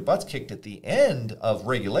was getting their butts kicked at the end of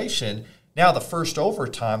regulation, now the first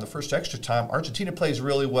overtime, the first extra time, Argentina plays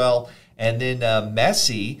really well, and then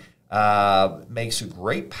Messi makes a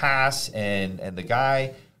great pass, and the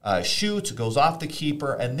guy shoots, goes off the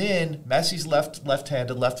keeper, and then Messi's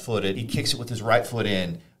left-handed, left-footed. He kicks it with his right foot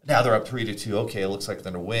in. Now they're up 3-2. Okay, it looks like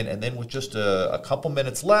they're going to win. And then with just a couple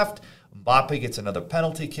minutes left, Mbappe gets another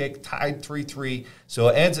penalty kick, tied 3-3. So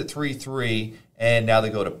it ends at 3-3, and now they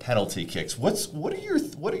go to penalty kicks. What are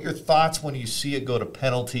your thoughts when you see it go to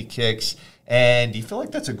penalty kicks? And do you feel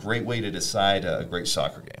like that's a great way to decide a great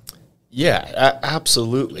soccer game? Yeah,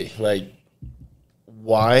 absolutely. Like,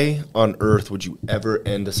 why on earth would you ever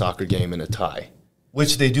end a soccer game in a tie?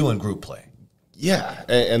 Which they do in group play. Yeah,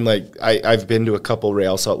 and I've been to a couple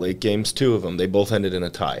Real Salt Lake games, 2 of them. They both ended in a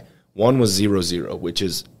tie. One was 0-0, which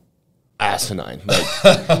is asinine.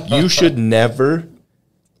 Like, you should never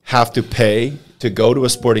have to pay to go to a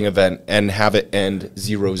sporting event and have it end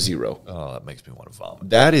 0-0. Oh, that makes me want to vomit.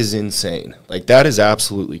 That is insane. Like, that is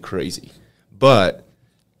absolutely crazy. But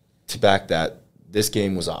to back that, this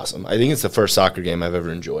game was awesome. I think it's the first soccer game I've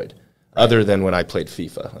ever enjoyed, other than when I played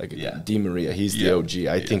FIFA. Like Di Maria, he's the OG.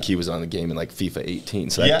 I think he was on the game in FIFA 18,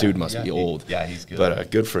 so that dude must be old. He's good.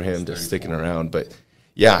 But good for him to sticking around. But,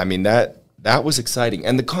 yeah, I mean, that was exciting.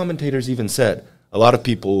 And the commentators even said, a lot of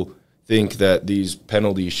people think that these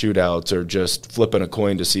penalty shootouts are just flipping a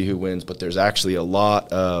coin to see who wins, but there's actually a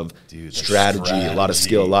lot of strategy, a lot of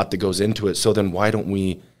skill, a lot that goes into it. So then why don't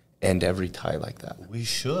we end every tie like that? We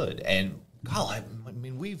should. And God, I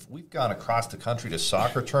mean, we've gone across the country to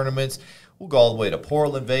soccer tournaments. We'll go all the way to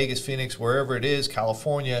Portland, Vegas, Phoenix, wherever it is,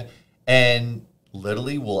 California, and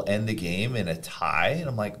literally we'll end the game in a tie. And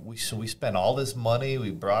I'm like, we spent all this money.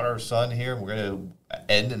 We brought our son here. And we're going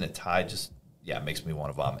to end in a tie. Just, yeah, it makes me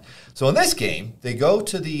want to vomit. So in this game, they go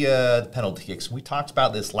to the penalty kicks. We talked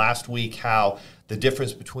about this last week, how the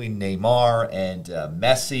difference between Neymar and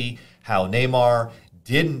Messi, how Neymar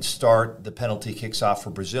didn't start the penalty kicks off for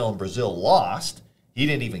Brazil, and Brazil lost. He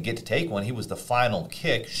didn't even get to take one. He was the final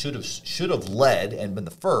kick, should have led and been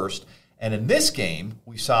the first. And in this game,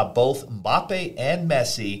 we saw both Mbappe and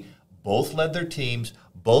Messi both led their teams,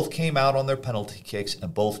 both came out on their penalty kicks,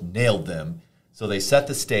 and both nailed them. So they set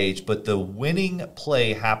the stage, but the winning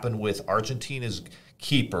play happened with Argentina's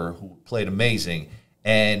keeper, who played amazing.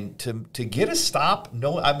 And to get a stop,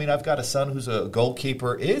 no, I mean, I've got a son who's a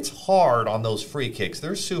goalkeeper. It's hard on those free kicks.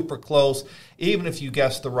 They're super close. Even if you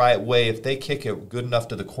guess the right way, if they kick it good enough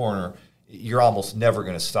to the corner, you're almost never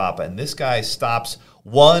going to stop it. And this guy stops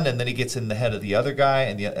one, and then he gets in the head of the other guy,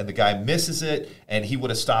 and the guy misses it, and he would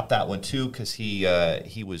have stopped that one too because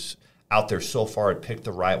he was out there so far, it picked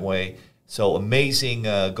the right way. So amazing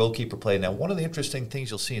goalkeeper play. Now, one of the interesting things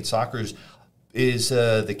you'll see in soccer is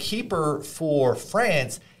the keeper for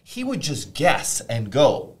France, he would just guess and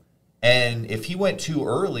go. And if he went too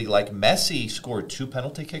early, like Messi scored 2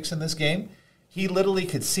 penalty kicks in this game, he literally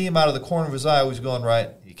could see him out of the corner of his eye. Oh, he's going right,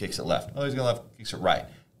 he kicks it left. Oh, he's going left, kicks it right.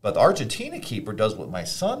 But the Argentina keeper does what my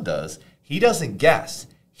son does. He doesn't guess.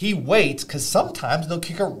 He waits because sometimes they'll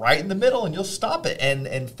kick it right in the middle and you'll stop it. And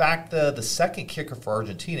in fact, the second kicker for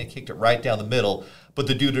Argentina kicked it right down the middle, but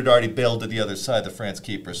the dude had already bailed to the other side, the France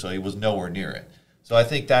keeper, so he was nowhere near it. So I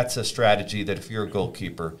think that's a strategy that if you're a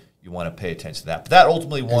goalkeeper, you want to pay attention to that. But that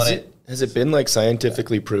ultimately won it. Has it been like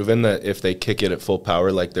scientifically proven that if they kick it at full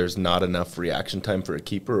power, like there's not enough reaction time for a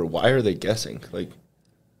keeper, or why are they guessing? Like,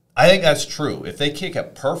 I think that's true. If they kick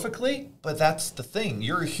it perfectly, but that's the thing.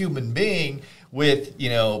 You're a human being with,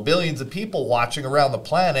 billions of people watching around the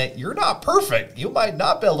planet. You're not perfect. You might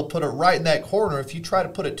not be able to put it right in that corner. If you try to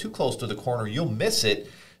put it too close to the corner, you'll miss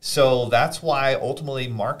it. So that's why ultimately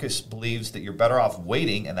Marcus believes that you're better off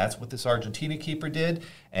waiting, and that's what this Argentina keeper did.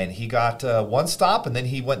 And he got one stop, and then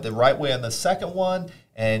he went the right way on the second one,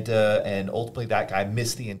 and ultimately that guy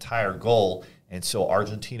missed the entire goal. And so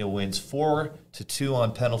Argentina wins 4-2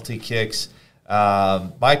 on penalty kicks. My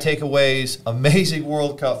takeaways: amazing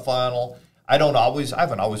World Cup final. I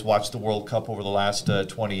haven't always watched the World Cup over the last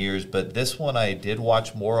 20 years, but this one I did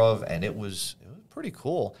watch more of, and it was pretty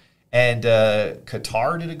cool. And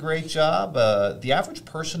Qatar did a great job. The average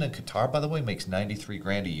person in Qatar, by the way, makes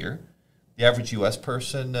 $93,000 a year. The average U.S.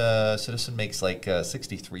 citizen makes like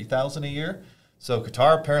 $63,000 a year. So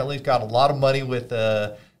Qatar apparently has got a lot of money with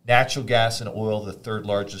natural gas and oil, the third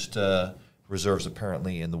largest reserves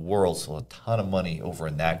apparently in the world. So a ton of money over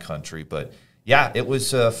in that country. But yeah, it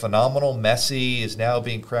was phenomenal. Messi is now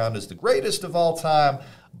being crowned as the greatest of all time.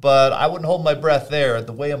 But I wouldn't hold my breath there.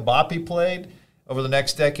 The way Mbappe played over the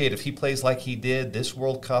next decade, if he plays like he did this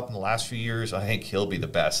World Cup in the last few years, I think he'll be the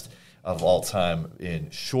best of all time in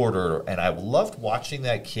short order. And I loved watching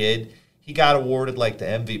that kid. He got awarded like the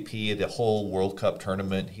MVP of the whole World Cup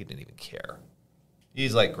tournament. He didn't even care.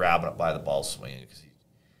 He's like grabbing it by the ball swinging because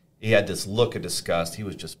he had this look of disgust. He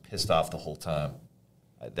was just pissed off the whole time.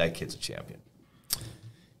 That kid's a champion.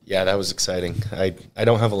 Yeah, that was exciting. I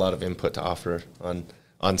don't have a lot of input to offer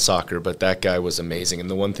on soccer, but that guy was amazing. And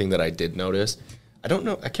the one thing that I did notice, I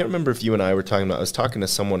can't remember if you and I were talking about, I was talking to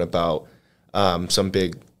someone about some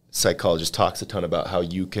big psychologist talks a ton about how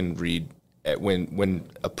you can read when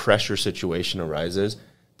a pressure situation arises,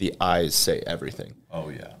 the eyes say everything. Oh,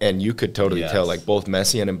 yeah. And you could totally tell, like both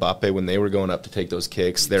Messi and Mbappe, when they were going up to take those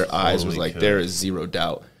kicks, their eyes was like, there is zero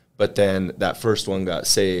doubt. But then that first one got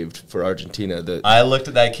saved for Argentina. I looked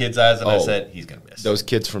at that kid's eyes and I said, he's going to miss. Those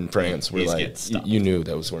kids from France were like, you knew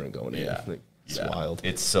those weren't going in. Like, it's wild.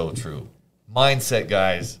 It's so true. Mindset,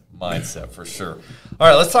 guys. Mindset for sure. All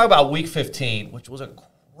right, let's talk about Week 15, which was a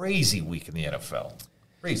crazy week in the NFL.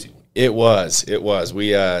 Crazy week. It was. We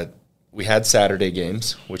had Saturday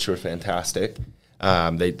games, which were fantastic.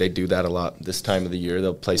 They do that a lot this time of the year.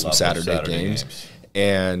 They'll play some Saturday games.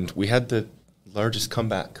 And we had the largest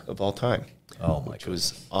comeback of all time, which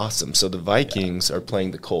was awesome. So the Vikings are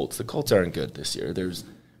playing the Colts. The Colts aren't good this year. There's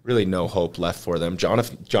really no hope left for them.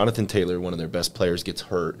 Jonathan Taylor, one of their best players, gets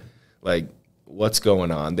hurt. Like, what's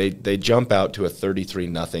going on? They jump out to a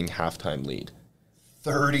 33-0 halftime lead.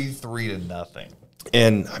 33-0.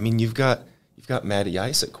 And I mean, you've got Matty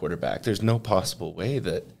Ice at quarterback. There's no possible way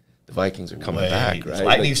that the Vikings are coming back, right?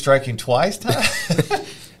 Lightning striking twice, Ty?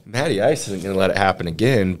 Matty Ice isn't going to let it happen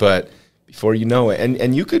again, but before you know it,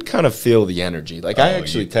 and you could kind of feel the energy. Like, I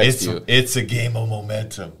actually texted you. It's a game of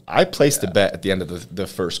momentum. I placed a bet at the end of the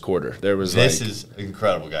first quarter. There was this is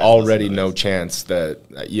incredible, guys. Already no chance that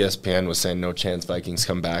ESPN was saying no chance Vikings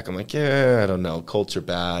come back. I'm like, yeah, I don't know. Colts are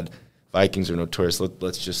bad. Vikings are notorious.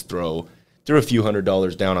 Let's just throw a few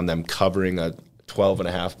 $100s down on them covering a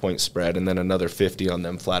 12.5-point spread and then another 50 on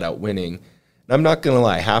them flat out winning. And I'm not going to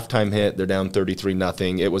lie, halftime hit, they're down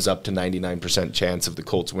 33-0. It was up to 99% chance of the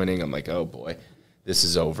Colts winning. I'm like, oh boy, this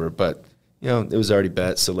is over. But, it was already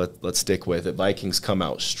bet, so let's stick with it. Vikings come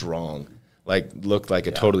out strong. Looked like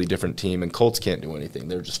a totally different team, and Colts can't do anything.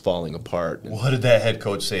 They're just falling apart. What did that head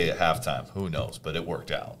coach say at halftime? Who knows, but it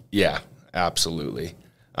worked out. Yeah, absolutely.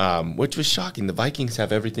 Which was shocking. The Vikings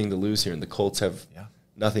have everything to lose here, and the Colts have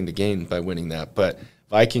nothing to gain by winning that. But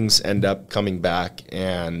Vikings end up coming back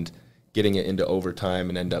and getting it into overtime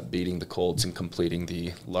and end up beating the Colts and completing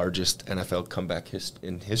the largest NFL comeback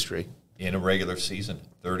in history. In a regular season,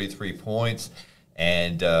 33 points.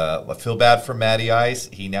 And I feel bad for Matty Ice.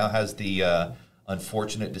 He now has the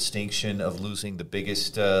unfortunate distinction of losing the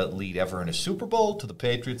biggest lead ever in a Super Bowl to the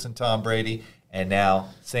Patriots and Tom Brady. And now,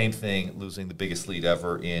 same thing, losing the biggest lead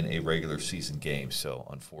ever in a regular season game. So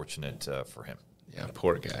unfortunate for him. Yeah,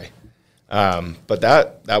 poor guy. But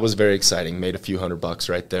that was very exciting. Made a few $100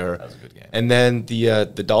 right there. That was a good game. And then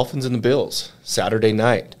the Dolphins and the Bills, Saturday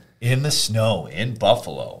night. In the snow, in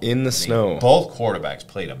Buffalo. Snow. Both quarterbacks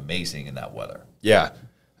played amazing in that weather. Yeah,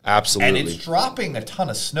 absolutely. And it's dropping a ton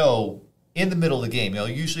of snow in the middle of the game.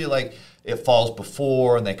 Usually it falls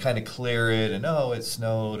before and they kind of clear it and it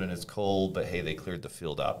snowed and it's cold, but hey, they cleared the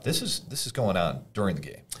field up. This is going on during the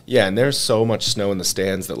game. Yeah, and there's so much snow in the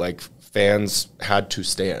stands that fans had to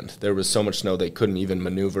stand. There was so much snow they couldn't even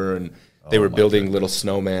maneuver, and they were building little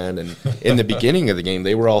snowman. And in the beginning of the game,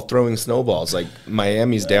 they were all throwing snowballs.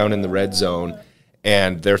 Miami's down in the red zone,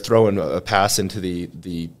 and they're throwing a pass into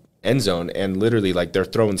the end zone, and literally they're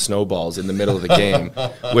throwing snowballs in the middle of the game,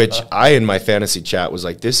 which I in my fantasy chat was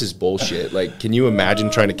like, this is bullshit. Can you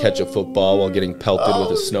imagine trying to catch a football while getting pelted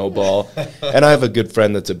with a snowball? And I have a good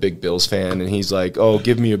friend that's a big Bills fan, and he's like, oh,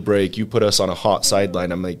 give me a break. You put us on a hot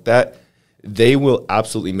sideline. I'm like, they will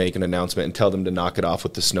absolutely make an announcement and tell them to knock it off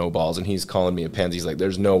with the snowballs. And he's calling me a pansy. He's like,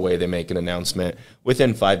 there's no way they make an announcement.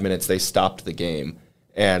 Within 5 minutes, they stopped the game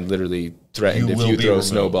and literally threatened, if you throw a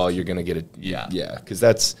snowball, you're going to get it. Yeah, because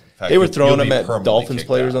they were throwing them at Dolphins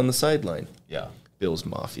players on the sideline. Yeah. Bills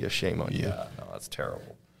Mafia, shame on you. Yeah, no, that's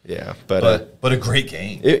terrible. Yeah, but a great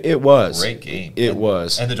game. It was. Great game. It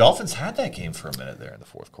was. And the Dolphins had that game for a minute there in the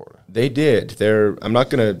fourth quarter. They did. I'm not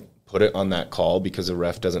going to put it on that call because the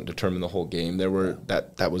ref doesn't determine the whole game.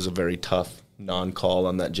 That was a very tough non-call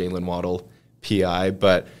on that Jalen Waddle PI.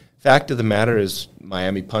 But fact of the matter is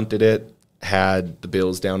Miami punted it, had the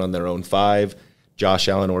Bills down on their own 5. Josh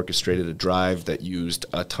Allen orchestrated a drive that used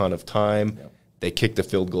a ton of time. Yep. They kicked the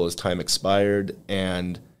field goal as time expired.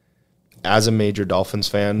 And as a major Dolphins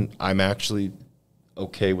fan, I'm actually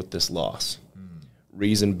okay with this loss.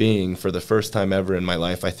 Reason being, for the first time ever in my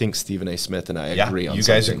life, I think Stephen A. Smith and I agree on something. You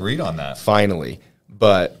guys agreed on that. Finally.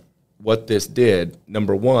 But what this did,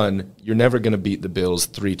 number one, you're never going to beat the Bills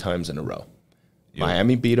 3 times in a row. Yep.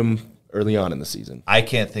 Miami beat them early on in the season. I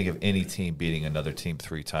can't think of any team beating another team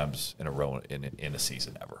 3 times in a row in a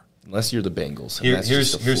season ever. Unless you're the Bengals.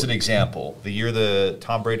 Here's an example. The year the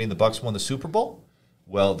Tom Brady and the Bucs won the Super Bowl,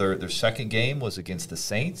 well, their second game was against the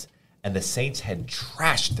Saints, and the Saints had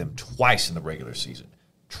trashed them twice in the regular season.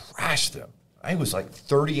 Trashed them. It was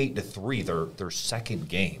 38-3 their second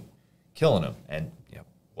game, killing them. And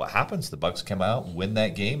what happens? The Bucs come out, win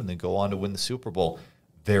that game, and then go on to win the Super Bowl.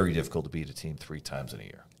 Very difficult to beat a team 3 times in a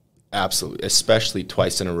year. Absolutely, especially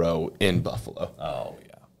twice in a row in Buffalo. Oh,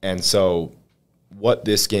 yeah. And so what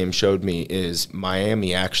this game showed me is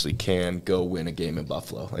Miami actually can go win a game in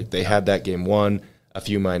Buffalo. They had that game won, a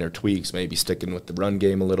few minor tweaks, maybe sticking with the run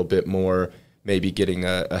game a little bit more, maybe getting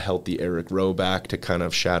a healthy Eric Rowe back to kind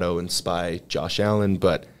of shadow and spy Josh Allen,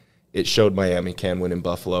 but it showed Miami can win in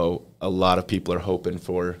Buffalo. A lot of people are hoping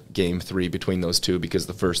for Game 3 between those two because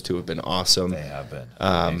the first 2 have been awesome. They have been.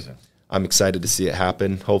 Amazing. I'm excited to see it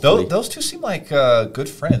happen, hopefully. Those two seem like good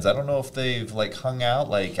friends. I don't know if they've hung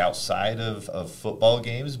out outside of football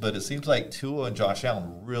games, but it seems like Tua and Josh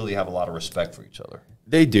Allen really have a lot of respect for each other.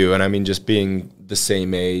 They do, and I mean, just being the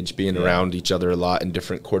same age, being around each other a lot in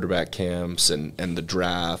different quarterback camps and the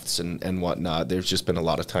drafts and whatnot, there's just been a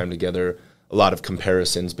lot of time together, a lot of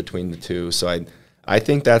comparisons between the two. So I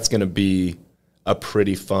think that's going to be a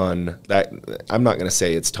pretty fun that I'm not going to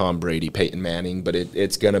say it's Tom Brady, Peyton Manning, but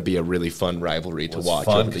it's going to be a really fun rivalry to watch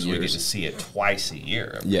over the years. We get to see it twice a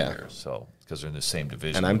year. Every year, so because they're in the same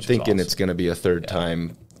division. And I'm thinking it's going to be a third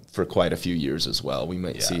time for quite a few years as well. We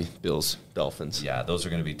might see Bills, Dolphins. Yeah, those are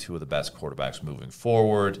going to be two of the best quarterbacks moving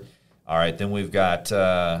forward. All right, then we've got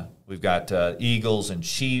Eagles and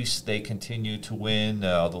Chiefs. They continue to win,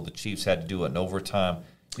 although the Chiefs had to do it in overtime.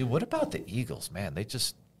 Dude, what about the Eagles, man?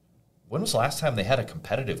 When was the last time they had a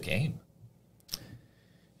competitive game?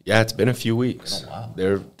 Yeah, it's been a few weeks. Oh,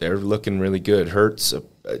 wow. They're looking really good.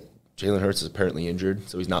 Jalen Hurts is apparently injured,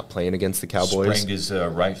 so he's not playing against the Cowboys. Sprained his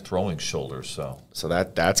right throwing shoulder, so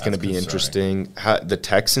that's going to be interesting. The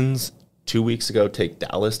Texans 2 weeks ago take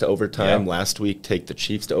Dallas to overtime. Last week take the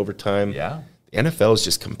Chiefs to overtime. Yeah. The NFL is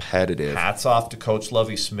just competitive. Hats off to Coach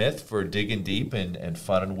Lovie Smith for digging deep and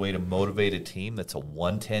finding a way to motivate a team that's a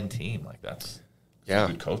 1-10 team. Like that's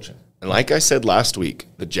good coaching. And like I said last week,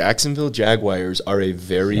 the Jacksonville Jaguars are a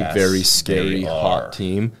very, very scary, hot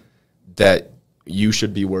team that you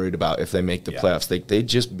should be worried about if they make the playoffs. They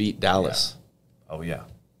just beat Dallas. Yeah.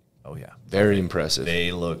 Oh, yeah. Very impressive.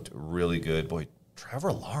 They looked really good. Boy,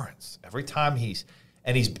 Trevor Lawrence, every time he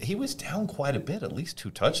was down quite a bit, at least 2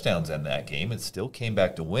 touchdowns in that game, and still came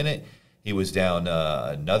back to win it. He was down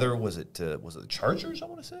another, was it the Chargers, I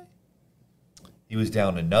want to say? He was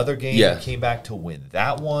down another game and came back to win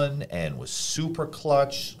that one and was super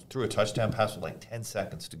clutch, threw a touchdown pass with like 10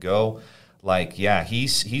 seconds to go.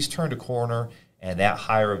 He's turned a corner, and that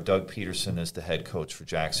hire of Doug Peterson as the head coach for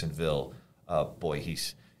Jacksonville,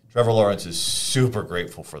 Trevor Lawrence is super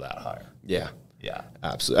grateful for that hire. Yeah. Yeah.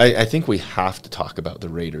 Absolutely. I think we have to talk about the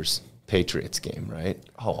Raiders-Patriots game, right?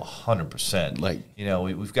 Oh,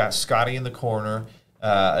 100%. We've got Scotty in the corner.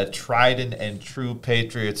 A tried and true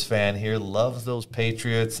Patriots fan here, loves those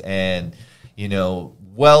Patriots, and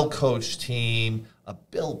well-coached team, a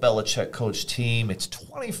Bill Belichick coached team. It's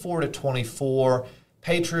 24-24.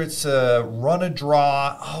 Patriots run a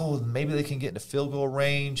draw. Oh, maybe they can get into field goal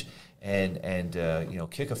range and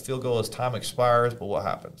kick a field goal as time expires. But what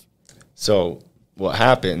happens? So what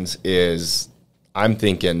happens is I'm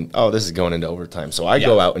thinking, oh, this is going into overtime. So I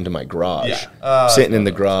go out into my garage, sitting in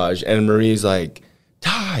the garage, and Marie's like,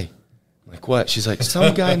 Ty. I'm like, what? She's like,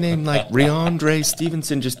 some guy named Rhamondre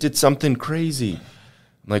Stevenson just did something crazy.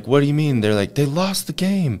 I'm like, what do you mean? They're like, they lost the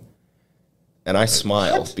game. And I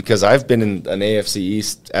smile because I've been in an AFC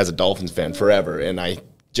East as a Dolphins fan forever, and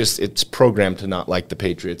it's programmed to not like the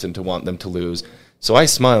Patriots and to want them to lose. So I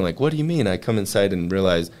smile, like, what do you mean? I come inside and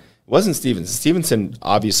realize it wasn't Stevenson. Stevenson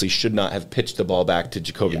obviously should not have pitched the ball back to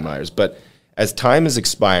Jacoby Myers, but as time is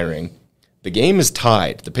expiring, the game is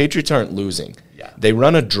tied. The Patriots aren't losing. Yeah. They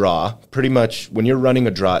run a draw. Pretty much when you're running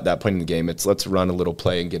a draw at that point in the game, it's let's run a little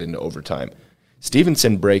play and get into overtime.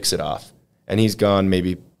 Stevenson breaks it off, and he's gone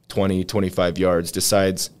maybe 20, 25 yards,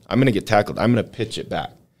 decides, I'm going to get tackled. I'm going to pitch it back.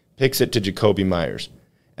 Picks it to Jacoby Myers.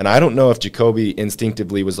 And I don't know if Jacoby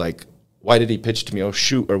instinctively was like, why did he pitch to me? Oh,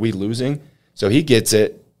 shoot, are we losing? So he gets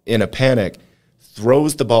it in a panic,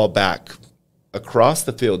 throws the ball back across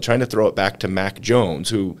the field, trying to throw it back to Mac Jones,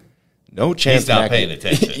 who no chance. He's not paying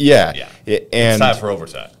attention. And it's time for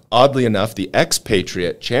overtime. Oddly enough, the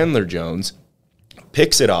ex-Patriot, Chandler Jones,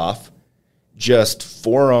 picks it off, just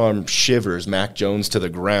forearm shivers Mac Jones to the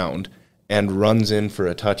ground, and runs in for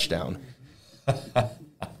a touchdown.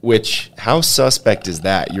 Which, how suspect is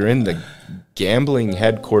that? You're in the gambling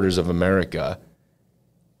headquarters of America,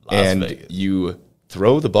 Las Vegas. You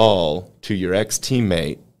throw the ball to your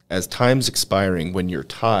ex-teammate as time's expiring when you're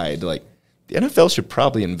tied. Like, the NFL should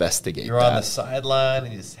probably investigate You're on the sideline,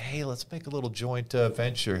 and you say, hey, let's make a little joint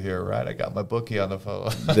venture here, right? I got my bookie on the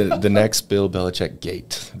phone. the next Bill Belichick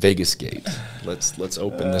gate, Vegas gate. Let's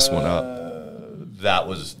open this one up. That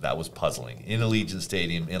was puzzling. In Allegiant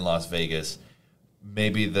Stadium in Las Vegas,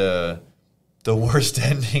 maybe the worst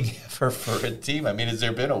ending ever for a team. I mean, has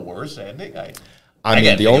there been a worse ending? I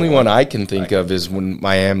mean, the only one I can think of is when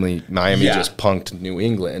Miami just punked New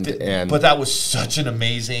England. But that was such an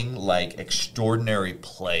amazing, extraordinary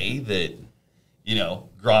play that,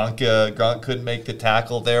 Gronk couldn't make the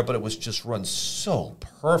tackle there, but it was just run so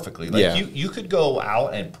perfectly. You could go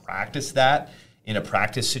out and practice that in a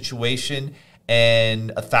practice situation,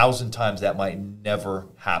 and 1,000 times that might never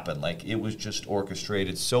happen. It was just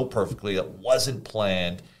orchestrated so perfectly. It wasn't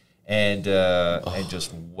planned. And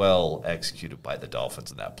just well executed by the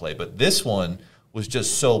Dolphins in that play. But this one was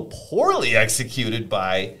just so poorly executed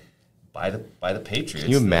by the Patriots.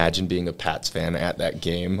 Can you imagine being a Pats fan at that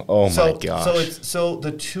game? Oh my gosh! So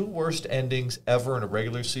the two worst endings ever in a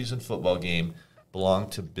regular season football game belong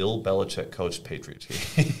to Bill Belichick coached Patriots.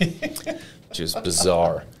 Just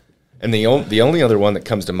bizarre. And the only other one that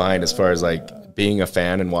comes to mind as far as like being a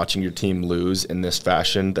fan and watching your team lose in this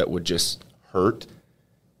fashion that would just hurt,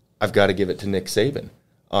 I've got to give it to Nick Saban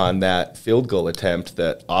on that field goal attempt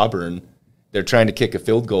that Auburn, they're trying to kick a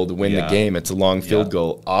field goal to win the game. It's a long field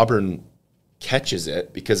goal. Auburn catches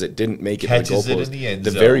it because it didn't make it to the goalpost. In the end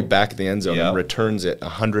zone. Very back of the end zone, and returns it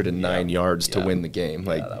 109 yards to win the game.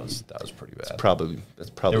 Like that was pretty bad. That's probably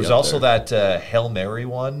there was also that Hail Mary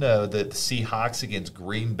one, the Seahawks against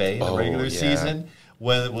Green Bay in the regular season,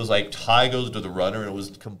 when it was like tie goes to the runner and it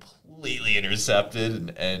was completely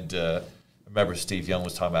intercepted. And I remember Steve Young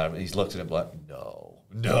was talking about it. He's looked at him like,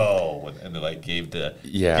 no, and they like gave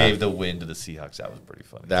the win to the Seahawks. That was pretty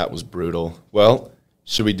funny. That was brutal. Well,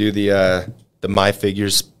 should we do the My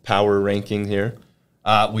Figures power ranking here?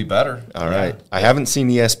 We better. All right. I haven't seen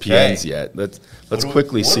ESPN's yet. Let's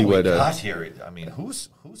quickly see what we got here. I mean, who's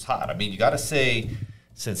hot? I mean, you got to say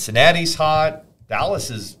Cincinnati's hot.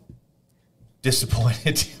 Dallas is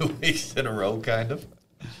disappointed 2 weeks in a row, kind of.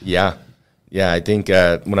 Yeah. I think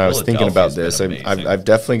when I was thinking about this, I've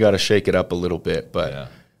definitely got to shake it up a little bit, but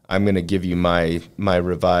I'm going to give you my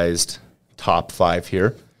revised top 5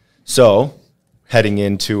 here. So, heading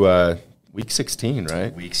into Week 16,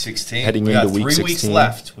 right? Week 16. Heading into Week 16. 3 weeks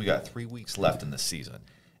left. We got 3 weeks left in the season.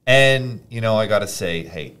 And, I got to say,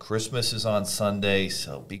 hey, Christmas is on Sunday,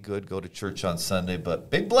 so be good, go to church on Sunday. But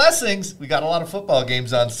big blessings. We got a lot of football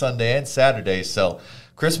games on Sunday and Saturday, so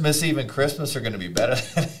Christmas Eve and Christmas are going to be better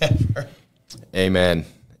than ever.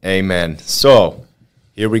 Amen. So,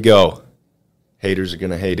 here we go. Haters are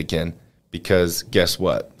going to hate again because guess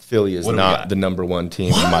what? Philly is not the number one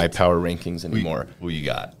team in my power rankings anymore. Who you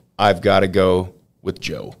got? I've got to go with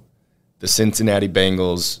Joe. The Cincinnati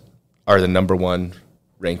Bengals are the number one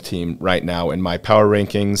ranked team right now in my power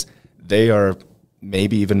rankings. They are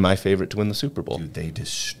maybe even my favorite to win the Super Bowl. Dude, they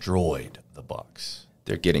destroyed the Bucs.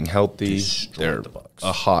 They're getting healthy. They're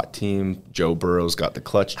a hot team. Joe Burrow's got the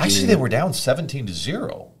clutch gene. Actually, they were down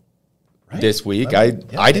 17-0. Right? This week. I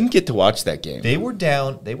didn't get to watch that game. They were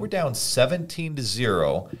down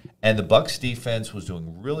 17-0, and the Bucs defense was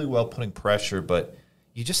doing really well putting pressure, but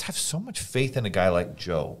you just have so much faith in a guy like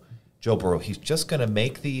Joe Burrow. He's just going to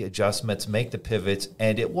make the adjustments, make the pivots,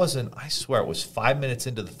 and it wasn't, I swear, it was 5 minutes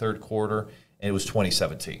into the third quarter, and it was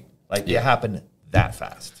 2017. It happened that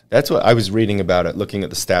fast. That's what I was reading about it, looking at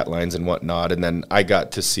the stat lines and whatnot, and then I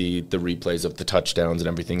got to see the replays of the touchdowns and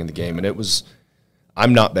everything in the game, and it was,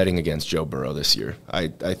 I'm not betting against Joe Burrow this year. I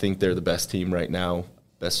think they're the best team right now,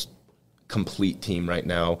 best complete team right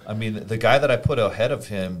now. I mean, the guy that I put ahead of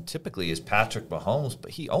him typically is Patrick Mahomes,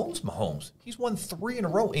 but he owns Mahomes. He's won 3 in a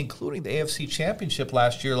row, including the AFC Championship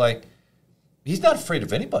last year. He's not afraid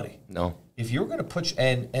of anybody. No. If you're going to push,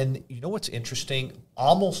 and you know what's interesting?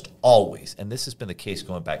 Almost always, and this has been the case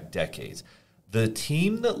going back decades, the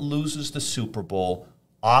team that loses the Super Bowl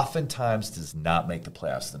oftentimes does not make the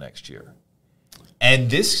playoffs the next year. And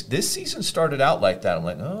this season started out like that. I'm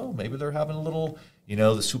like, oh, maybe they're having a little,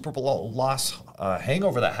 the Super Bowl loss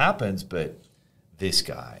hangover that happens. But this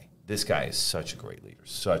guy is such a great leader,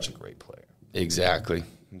 such a great player. Exactly.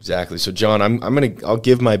 So, John, I'll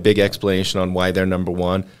give my big explanation on why they're number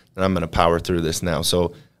one, and I'm gonna power through this now.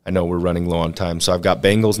 So I know we're running low on time. So I've got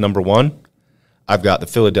Bengals number 1. I've got the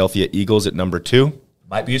Philadelphia Eagles at number 2.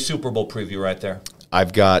 Might be a Super Bowl preview right there.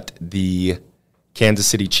 I've got the Kansas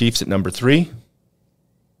City Chiefs at number 3.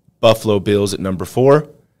 Buffalo Bills at number 4,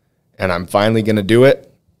 and I'm finally going to do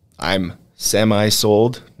it. I'm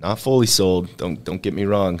semi-sold, not fully sold. Don't get me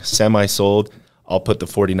wrong, semi-sold. I'll put the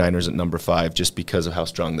 49ers at number 5 just because of how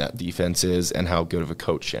strong that defense is and how good of a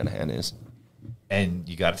coach Shanahan is. And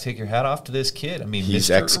you got to take your hat off to this kid. I mean,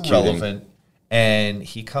 he's Mr. executing. Irrelevant, and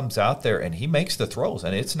he comes out there and he makes the throws,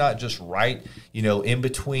 and it's not just right, in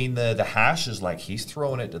between the hashes. He's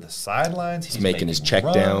throwing it to the sidelines. He's making his check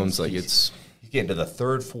runs. Downs. He's getting to the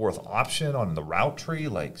third, fourth option on the route tree,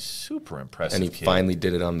 super impressive. And he finally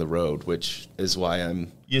did it on the road, which is why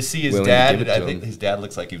I'm. You see his dad. I think his dad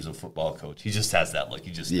looks like he was a football coach. He just has that look.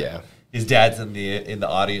 His dad's in the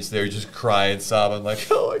audience there, just crying, sobbing, I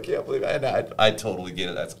can't believe it. And I totally get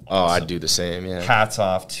it. That's awesome. Oh, I'd do the same. Yeah. Hats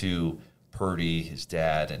off to Purdy, his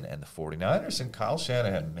dad, and the 49ers, and Kyle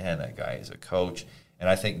Shanahan. Man, that guy is a coach. And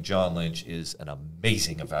I think John Lynch is an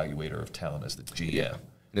amazing evaluator of talent as the GM. Yeah.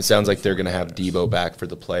 And it sounds like they're going to have Debo back for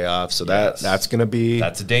the playoffs, so that's going to be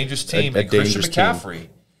that's a dangerous team. And Christian McCaffrey,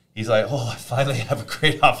 he's I finally have a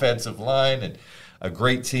great offensive line and a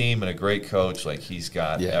great team and a great coach. He's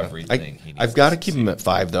got everything he needs. I've got to keep him at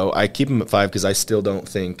 5, though. I keep him at 5 because I still don't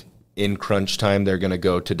think in crunch time they're going to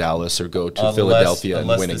go to Dallas or go to Philadelphia and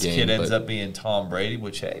win a game. Unless this kid ends up being Tom Brady,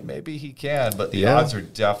 which, hey, maybe he can, but the odds are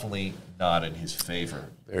definitely not in his favor.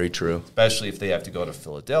 Very true. Especially if they have to go to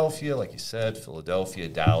Philadelphia, like you said, Philadelphia,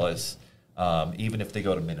 Dallas, even if they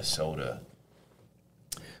go to Minnesota.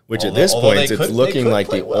 Which at this point, it's looking like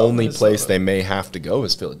the only place they may have to go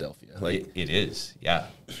is Philadelphia. Like it is, yeah.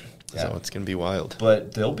 So it's going to be wild.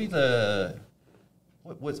 But they'll be the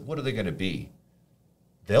what are they going to be?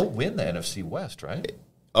 They'll win the NFC West, right?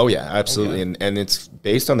 Oh, yeah, absolutely. And it's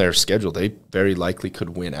based on their schedule. They very likely could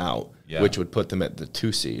win out, which would put them at the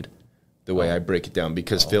 2 seed, the way I break it down,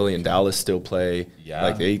 because Philly and Dallas still play. Yeah.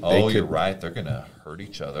 Like they could, you're right. They're going to hurt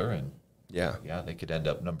each other. And yeah, they could end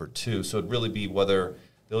up number 2. So it'd really be whether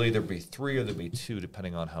they'll either be 3 or they'll be 2,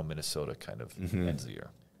 depending on how Minnesota kind of ends the year.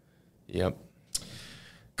 Yep.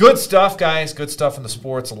 Good stuff, guys. Good stuff in the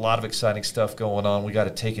sports. A lot of exciting stuff going on. We got to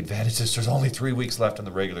take advantage of this. There's only 3 weeks left in the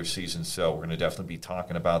regular season, so we're going to definitely be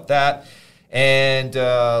talking about that. And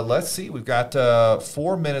let's see. We've got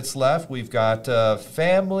 4 minutes left. We've got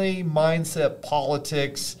family, mindset,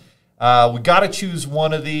 politics. We got to choose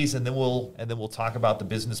one of these, and then we'll talk about the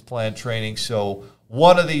business plan training. So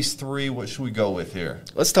one of these 3, what should we go with here?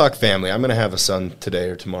 Let's talk family. I'm going to have a son today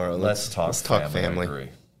or tomorrow. Let's talk family. I agree.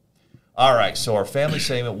 All right, so our family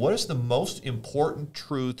segment, what is the most important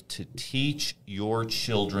truth to teach your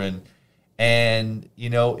children? And,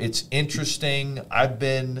 it's interesting. I've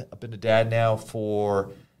been a dad now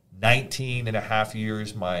for 19 and a half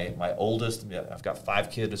years. My oldest, I've got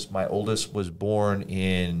 5 kids. My oldest was born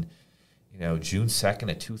in, June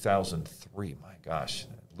 2nd of 2003. My gosh,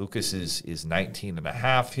 Lucas is 19 and a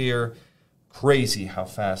half here. Crazy how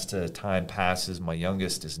fast time passes. My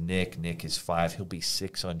youngest is Nick. Nick is 5. He'll be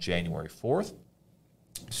 6 on January 4th.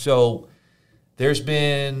 So there's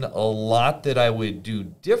been a lot that I would do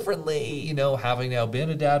differently, having now been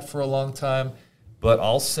a dad for a long time. But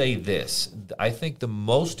I'll say this. I think the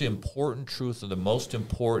most important truth, or the most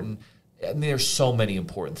important, and there's so many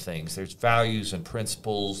important things. There's values and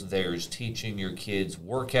principles. There's teaching your kids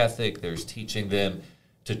work ethic. There's teaching them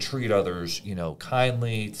to treat others,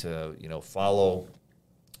 kindly, to, follow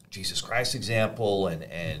Jesus Christ's example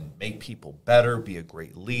and make people better, be a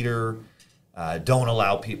great leader, don't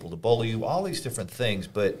allow people to bully you, all these different things.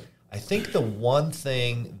 But I think the one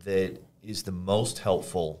thing that is the most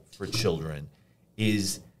helpful for children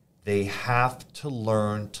is they have to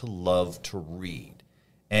learn to love to read.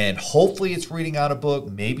 And hopefully it's reading out a book.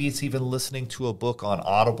 Maybe it's even listening to a book on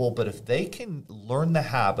Audible. But if they can learn the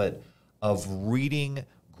habit of reading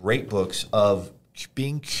great books, of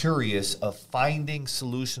being curious, of finding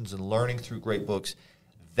solutions and learning through great books,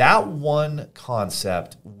 that one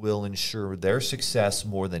concept will ensure their success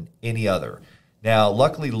more than any other. Now,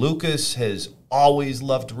 luckily, Lucas has always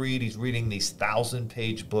loved to read. He's reading these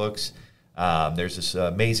 1,000-page books. There's this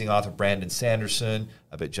amazing author, Brandon Sanderson.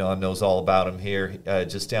 I bet John knows all about him here,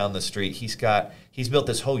 just down the street. He's built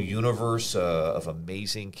this whole universe of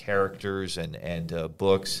amazing characters and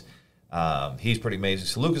books. He's pretty amazing.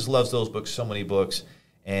 So Lucas loves those books, so many books.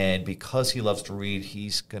 And because he loves to read,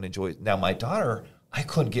 he's going to enjoy it. Now, my daughter, I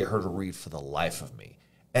couldn't get her to read for the life of me.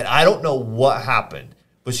 And I don't know what happened,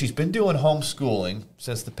 but she's been doing homeschooling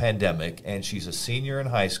since the pandemic, and she's a senior in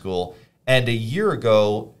high school. And a year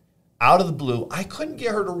ago, out of the blue, I couldn't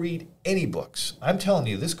get her to read any books. I'm telling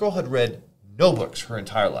you, this girl had read no books her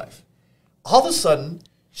entire life. All of a sudden,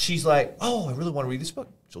 she's like, oh, I really want to read this book.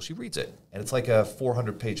 So she reads it. And it's like a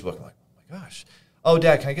 400-page book. I'm like, oh, my gosh. Oh,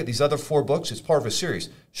 Dad, can I get these other 4 books? It's part of a series.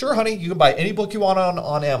 Sure, honey. You can buy any book you want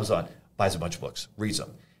on Amazon. Buys a bunch of books. Reads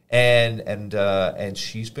them. And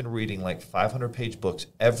she's been reading like 500-page books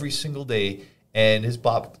every single day and has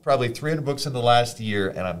bought probably 300 books in the last year.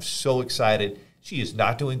 And I'm so excited. She is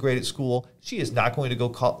not doing great at school. She is not going to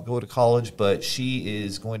go to college, but she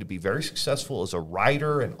is going to be very successful as a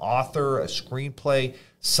writer, an author, a screenplay,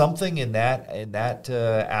 something in that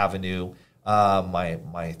avenue.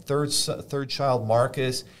 My third child,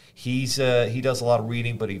 Marcus, he does a lot of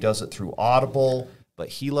reading, but he does it through Audible. But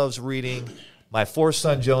he loves reading. My 4th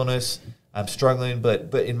son, Jonas, I'm struggling,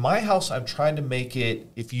 but in my house, I'm trying to make it.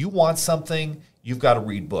 If you want something, you've got to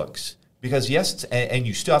read books. Because, yes, and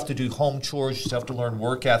you still have to do home chores, you still have to learn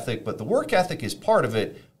work ethic, but the work ethic is part of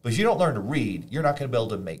it. But if you don't learn to read, you're not going to be able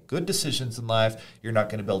to make good decisions in life. You're not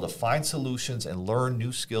going to be able to find solutions and learn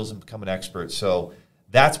new skills and become an expert. So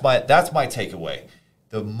that's my takeaway.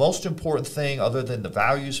 The most important thing, other than the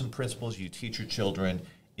values and principles you teach your children,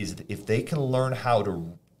 is if they can learn how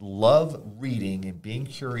to love reading and being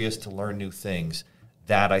curious to learn new things,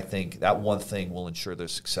 that I think that one thing will ensure their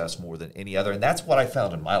success more than any other. And that's what I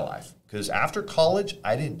found in my life. Because after college,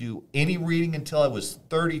 I didn't do any reading until I was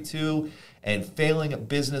 32 and failing at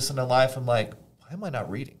business in my life. I'm like, why am I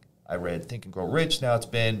not reading? I read Think and Grow Rich. Now it's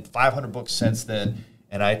been 500 books since then.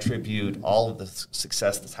 And I attribute all of the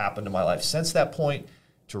success that's happened in my life since that point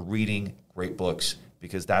to reading great books,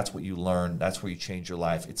 because that's what you learn. That's where you change your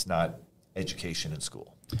life. It's not education in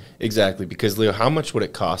school. Exactly. Because, Leo, how much would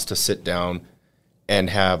it cost to sit down and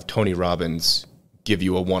have Tony Robbins give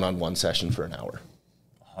you a one-on-one session for an hour?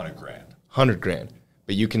 $100,000. $100,000.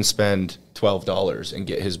 But you can spend $12 and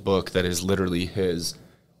get his book that is literally his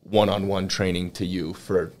one-on-one training to you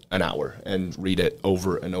for an hour and read it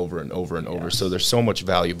over and over and over and over. So there's so much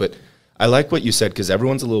value. But I like what you said, because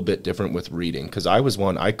everyone's a little bit different with reading. Because I was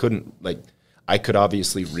one, I could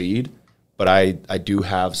obviously read, but I do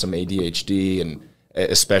have some ADHD, and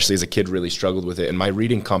especially as a kid really struggled with it. And my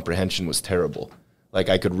reading comprehension was terrible. Like,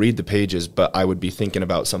 I could read the pages, but I would be thinking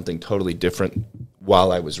about something totally different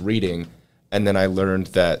while I was reading. And then I learned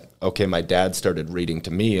that, okay, my dad started reading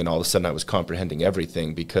to me, and all of a sudden I was comprehending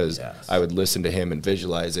everything because I would listen to him and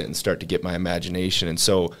visualize it and start to get my imagination. And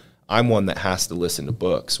so I'm one that has to listen to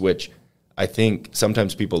books, which I think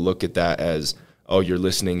sometimes people look at that as, oh, you're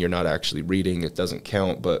listening, you're not actually reading, it doesn't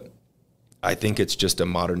count. But I think it's just a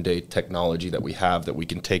modern day technology that we have that we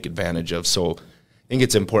can take advantage of. So I think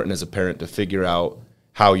it's important as a parent to figure out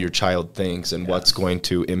how your child thinks and what's going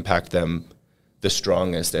to impact them the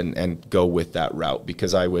strongest, and go with that route,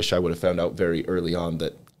 because I wish I would have found out very early on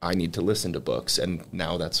that I need to listen to books, and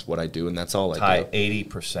now that's what I do, and that's all I do.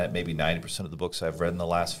 80%, maybe 90% of the books I've read in the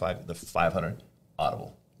last 500,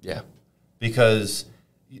 Audible. Yeah. Because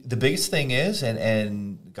the biggest thing is,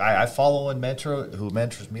 and the guy I follow and mentor who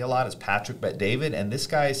mentors me a lot is Patrick Bet-David, and this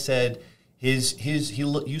guy said he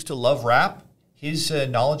used to love rap. His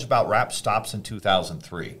knowledge about rap stops in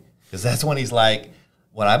 2003, because that's when he's like,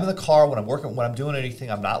 when I'm in the car, when I'm working, when I'm doing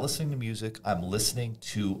anything, I'm not listening to music. I'm listening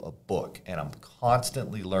to a book, and I'm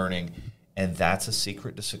constantly learning. And that's a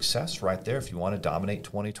secret to success right there. If you want to dominate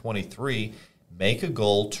 2023, make a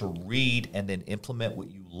goal to read and then implement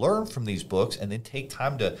what you learn from these books, and then take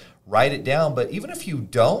time to write it down. But even if you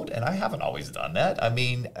don't, and I haven't always done that, I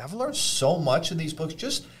mean, I've learned so much in these books,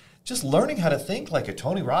 just learning how to think like a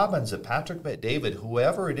Tony Robbins, a Patrick Bet-David,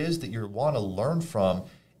 whoever it is that you want to learn from.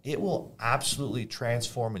 It will absolutely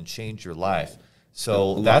transform and change your life.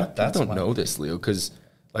 So that's don't know this, Leo, because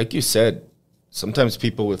like you said, sometimes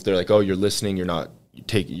people, if they're like, "Oh, you're listening, you're not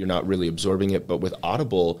really absorbing it," but with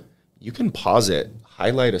Audible, you can pause it,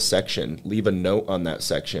 highlight a section, leave a note on that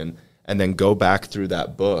section, and then go back through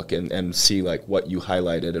that book and see like what you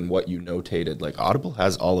highlighted and what you notated. Like, Audible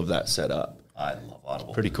has all of that set up. I love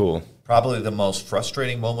Audible. Pretty cool. Probably the most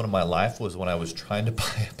frustrating moment of my life was when I was trying to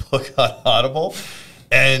buy a book on Audible,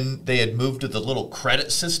 and they had moved to the little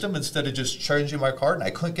credit system instead of just charging my card, and I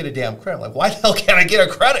couldn't get a damn credit. I'm like, why the hell can't I get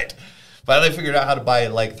a credit? Finally figured out how to buy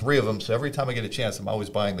like 3 of them, so every time I get a chance, I'm always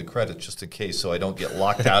buying the credit just in case, so I don't get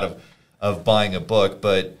locked out of buying a book.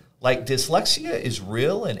 But like, dyslexia is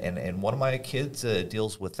real, and one of my kids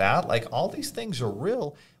deals with that. Like, all these things are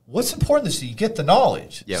real. What's important is that you get the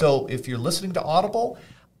knowledge. Yep. So if you're listening to Audible,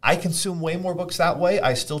 I consume way more books that way.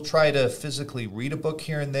 I still try to physically read a book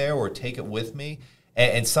here and there or take it with me.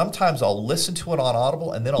 And sometimes I'll listen to it on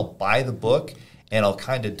Audible, and then I'll buy the book, and I'll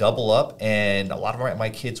kind of double up. And a lot of my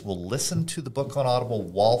kids will listen to the book on Audible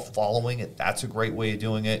while following it. That's a great way of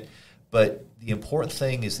doing it. But the important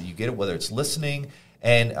thing is that you get it, whether it's listening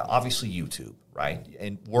and obviously YouTube, right?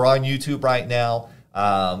 And we're on YouTube right now.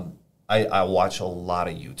 I watch a lot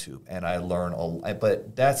of YouTube, and I learn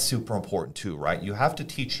but that's super important too, right? You have to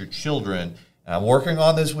teach your children. And I'm working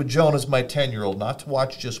on this with Jonas, my 10-year-old, not to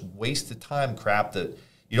watch just wasted time crap that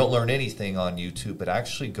you don't learn anything on YouTube, but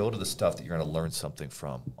actually go to the stuff that you're going to learn something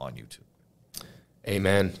from on YouTube.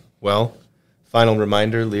 Amen. Well, final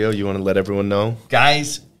reminder, Leo, you want to let everyone know?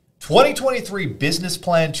 Guys, 2023 business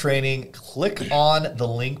plan training. Click on the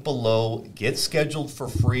link below. Get scheduled for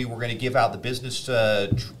free. We're going to give out the business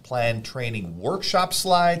plan training workshop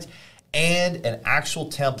slides and an actual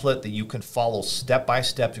template that you can follow step by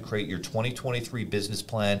step to create your 2023 business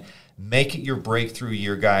plan. Make it your breakthrough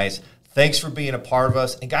year, guys. Thanks for being a part of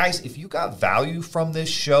us. And guys, if you got value from this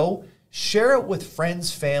show, share it with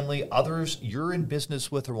friends, family, others you're in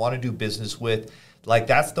business with or want to do business with. Like,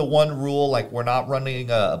 that's the one rule. Like, we're not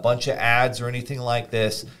running a bunch of ads or anything like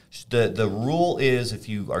this. The rule is, if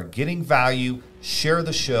you are getting value, share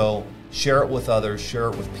the show, share it with others, share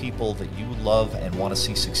it with people that you love and want to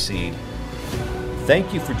see succeed.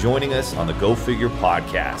 thank you for joining us on the Go Figure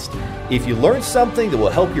podcast. If you learned something that will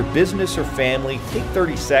help your business or family, take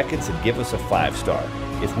 30 seconds and give us a 5-star.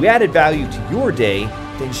 If we added value to your day,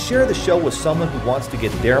 then share the show with someone who wants to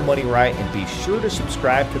get their money right, and be sure to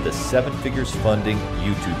subscribe to the 7 Figures Funding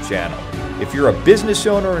YouTube channel. If you're a business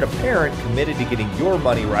owner and a parent committed to getting your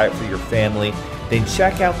money right for your family, then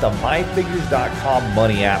check out the myfigures.com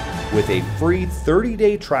money app with a free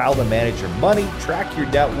 30-day trial to manage your money, track your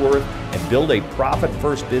net worth, and build a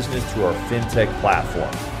profit-first business through our fintech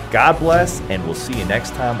platform. God bless, and we'll see you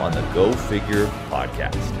next time on the Go Figure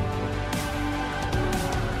podcast.